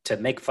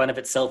make fun of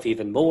itself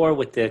even more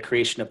with the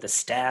creation of the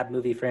Stab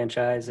movie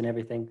franchise and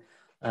everything.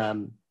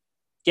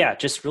 Yeah,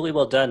 just really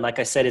well done. Like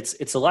I said,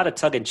 it's a lot of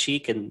tongue in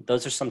cheek, and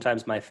those are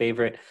sometimes my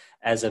favorite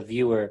as a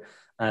viewer,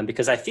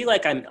 because I feel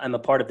like I'm a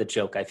part of the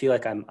joke. I feel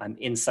like I'm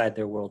inside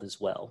their world as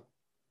well.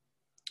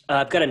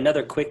 I've got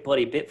another quick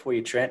bloody bit for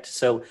you, Trent.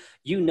 So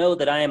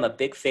that I am a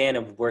big fan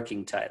of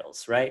working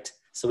titles, right?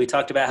 So we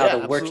talked about how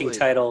the working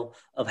title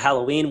of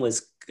Halloween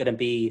was going to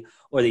be,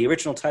 or the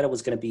original title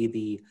was going to be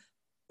the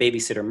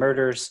Babysitter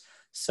Murders.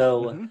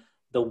 So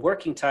the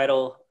working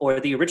title, or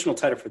the original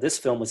title for this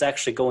film, was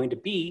actually going to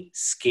be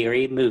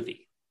Scary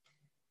Movie.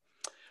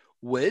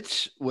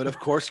 Which would, of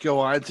course, go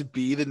on to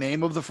be the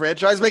name of the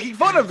franchise making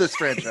fun of this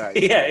franchise.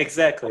 Yeah,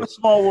 exactly. What a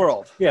small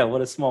world. Yeah, what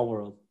a small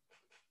world.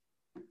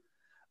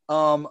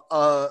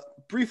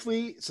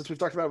 Briefly, since we've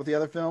talked about it with the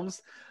other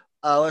films,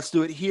 let's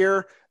do it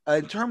here.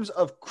 In terms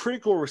of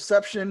critical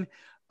reception,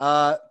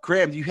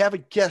 Graham, do you have a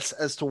guess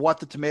as to what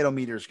the tomato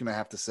meter is going to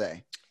have to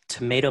say?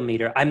 Tomato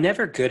meter. I'm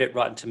never good at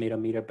Rotten Tomato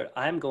meter, but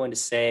I'm going to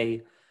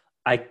say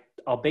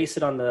I'll base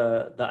it on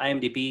the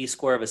IMDb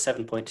score of a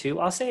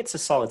 7.2. I'll say it's a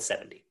solid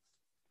 70.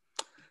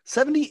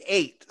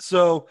 78.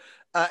 So,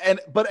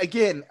 but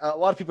again, a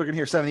lot of people are going to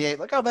hear 78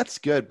 like, oh, that's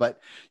good.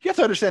 But you have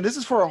to understand, this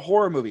is for a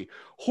horror movie.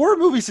 Horror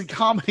movies and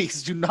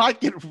comedies do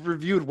not get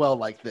reviewed well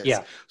like this.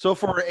 Yeah. So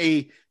for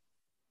a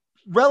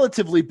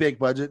relatively big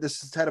budget,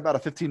 this has had about a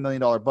 $15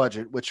 million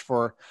budget, which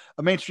for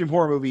a mainstream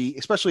horror movie,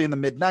 especially in the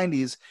mid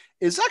 90s,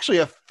 is actually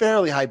a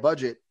fairly high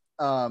budget.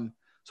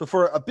 So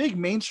for a big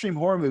mainstream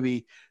horror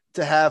movie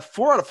to have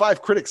 4 out of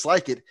 5 critics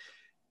like it,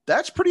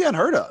 that's pretty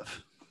unheard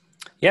of.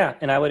 Yeah,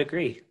 and I would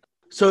agree.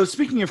 So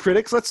speaking of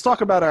critics, let's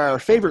talk about our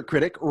favorite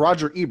critic,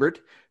 Roger Ebert,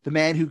 the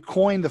man who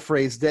coined the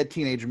phrase "dead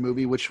teenager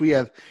movie," which we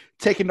have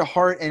taken to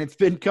heart, and it's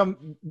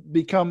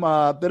become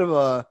a bit of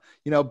a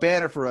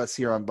banner for us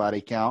here on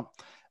Body Count.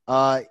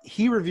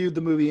 He reviewed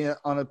the movie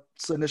on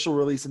its initial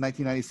release in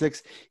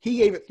 1996. He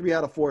gave it 3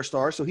 out of 4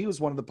 stars, so he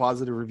was one of the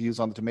positive reviews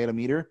on the tomato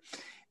meter.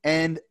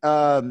 And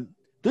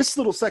this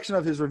little section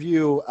of his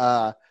review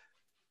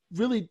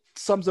really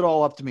sums it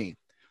all up to me.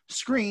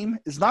 Scream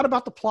is not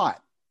about the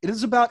plot. It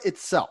is about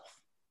itself.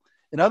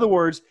 In other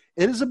words,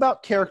 it is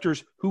about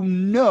characters who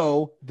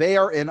know they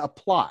are in a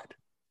plot.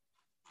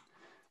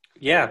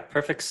 Yeah,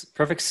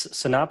 perfect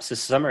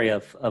synopsis summary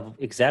of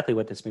exactly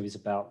what this movie's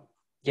about.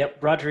 Yep,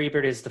 Roger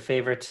Ebert is the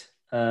favorite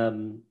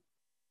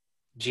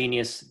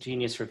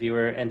genius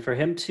reviewer, and for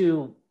him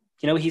to,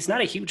 he's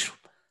not a huge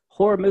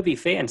horror movie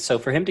fan, so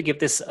for him to give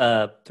this 3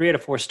 out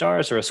of 4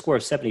 stars or a score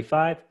of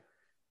 75,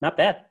 not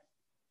bad.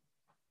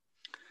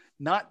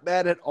 Not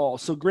bad at all.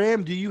 So,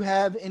 Graham, do you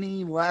have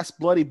any last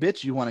bloody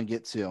bits you want to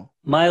get to?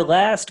 My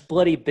last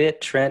bloody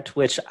bit, Trent,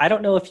 which I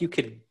don't know if you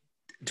could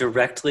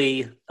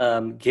directly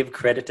give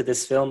credit to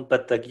this film,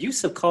 but the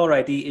use of caller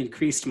ID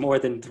increased more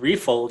than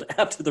threefold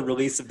after the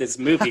release of this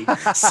movie.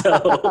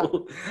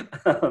 So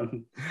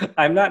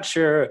I'm not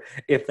sure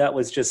if that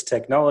was just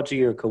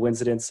technology or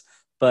coincidence,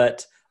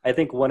 but I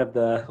think one of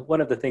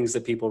the things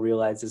that people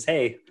realize is,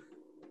 hey,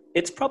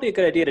 it's probably a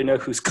good idea to know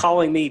who's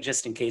calling me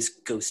just in case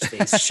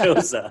Ghostface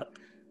shows up.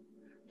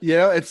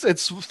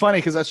 It's funny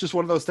because that's just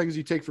one of those things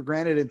you take for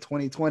granted in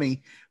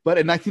 2020. But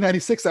in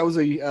 1996, that was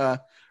a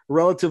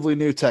relatively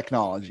new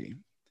technology.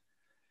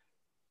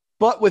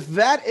 But with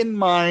that in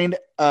mind,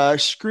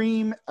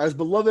 Scream, as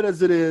beloved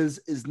as it is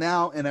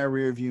now in our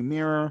rearview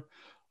mirror,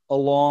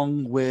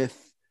 along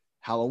with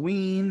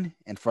Halloween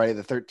and Friday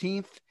the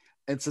 13th.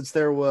 And since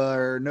there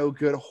were no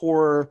good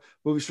horror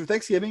movies for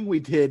Thanksgiving, we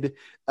did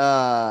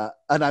A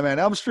Nightmare on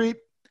Elm Street.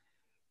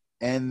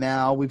 And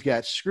now we've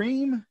got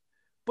Scream.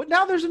 But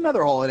now there's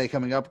another holiday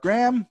coming up,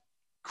 Graham.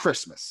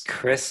 Christmas.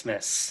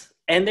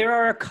 And there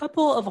are a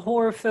couple of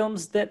horror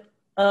films that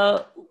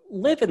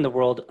live in the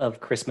world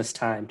of Christmas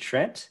time,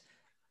 Trent.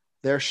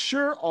 There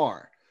sure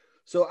are.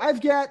 So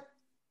I've got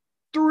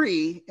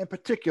 3 in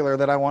particular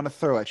that I want to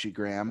throw at you,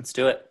 Graham. Let's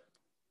do it.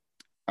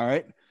 All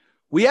right.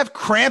 We have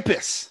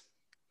Krampus.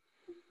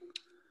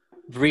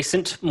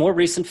 More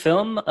recent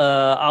film.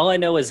 All I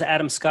know is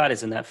Adam Scott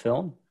is in that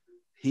film.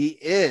 He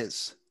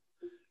is.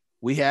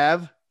 We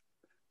have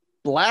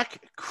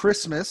Black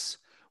Christmas,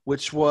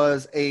 which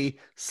was a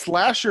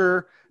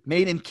slasher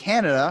made in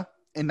Canada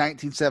in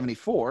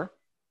 1974.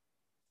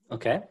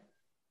 Okay.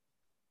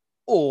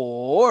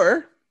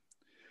 Or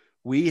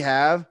we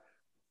have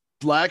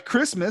Black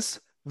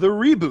Christmas, the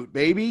reboot,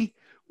 baby.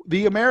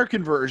 The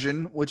American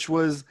version, which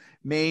was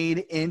made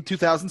in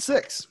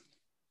 2006.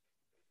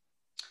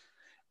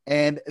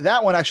 And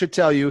that one, I should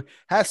tell you,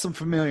 has some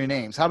familiar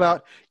names. How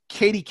about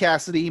Katie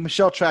Cassidy,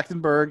 Michelle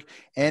Trachtenberg,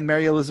 and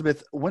Mary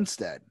Elizabeth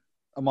Winstead,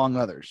 among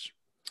others?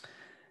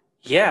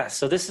 Yeah,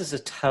 so this is a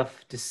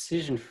tough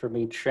decision for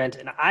me, Trent,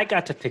 and I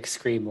got to pick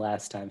Scream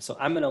last time, so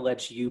I'm going to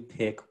let you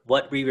pick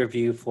what we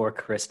review for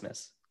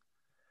Christmas.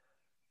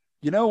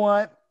 You know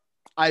what?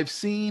 I've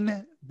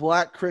seen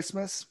Black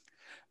Christmas.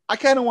 I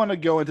kind of want to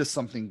go into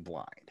something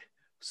blind.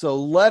 So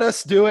let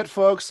us do it,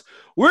 folks.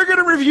 We're going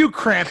to review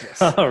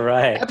Krampus. All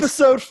right.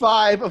 Episode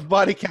 5 of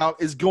Body Count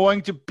is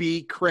going to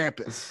be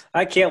Krampus.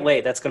 I can't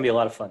wait. That's going to be a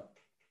lot of fun.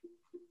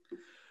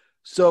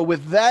 So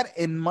with that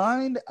in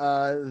mind,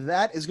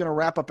 that is going to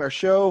wrap up our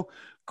show.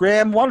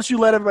 Graham, why don't you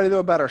let everybody know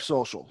about our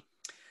social?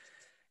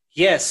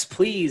 Yes,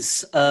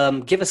 please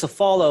give us a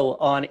follow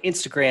on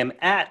Instagram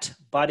at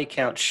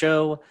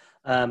BodyCountShow.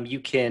 You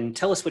can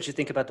tell us what you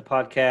think about the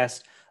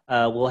podcast.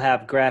 We'll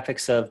have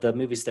graphics of the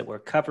movies that we're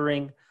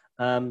covering.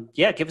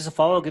 Give us a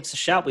follow, give us a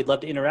shout. We'd love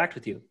to interact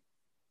with you.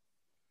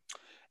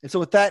 And so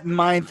with that in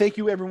mind, thank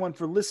you everyone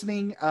for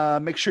listening.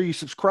 Make sure you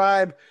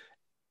subscribe.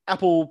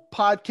 Apple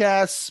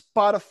Podcasts,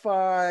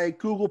 Spotify,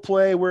 Google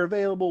Play. We're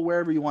available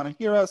wherever you want to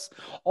hear us.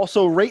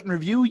 Also, rate and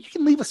review. You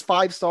can leave us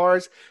 5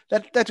 stars.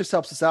 That just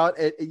helps us out.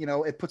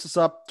 It puts us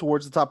up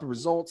towards the top of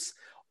results,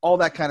 all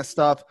that kind of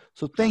stuff.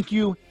 So thank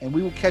you, and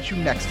we will catch you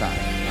next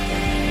time.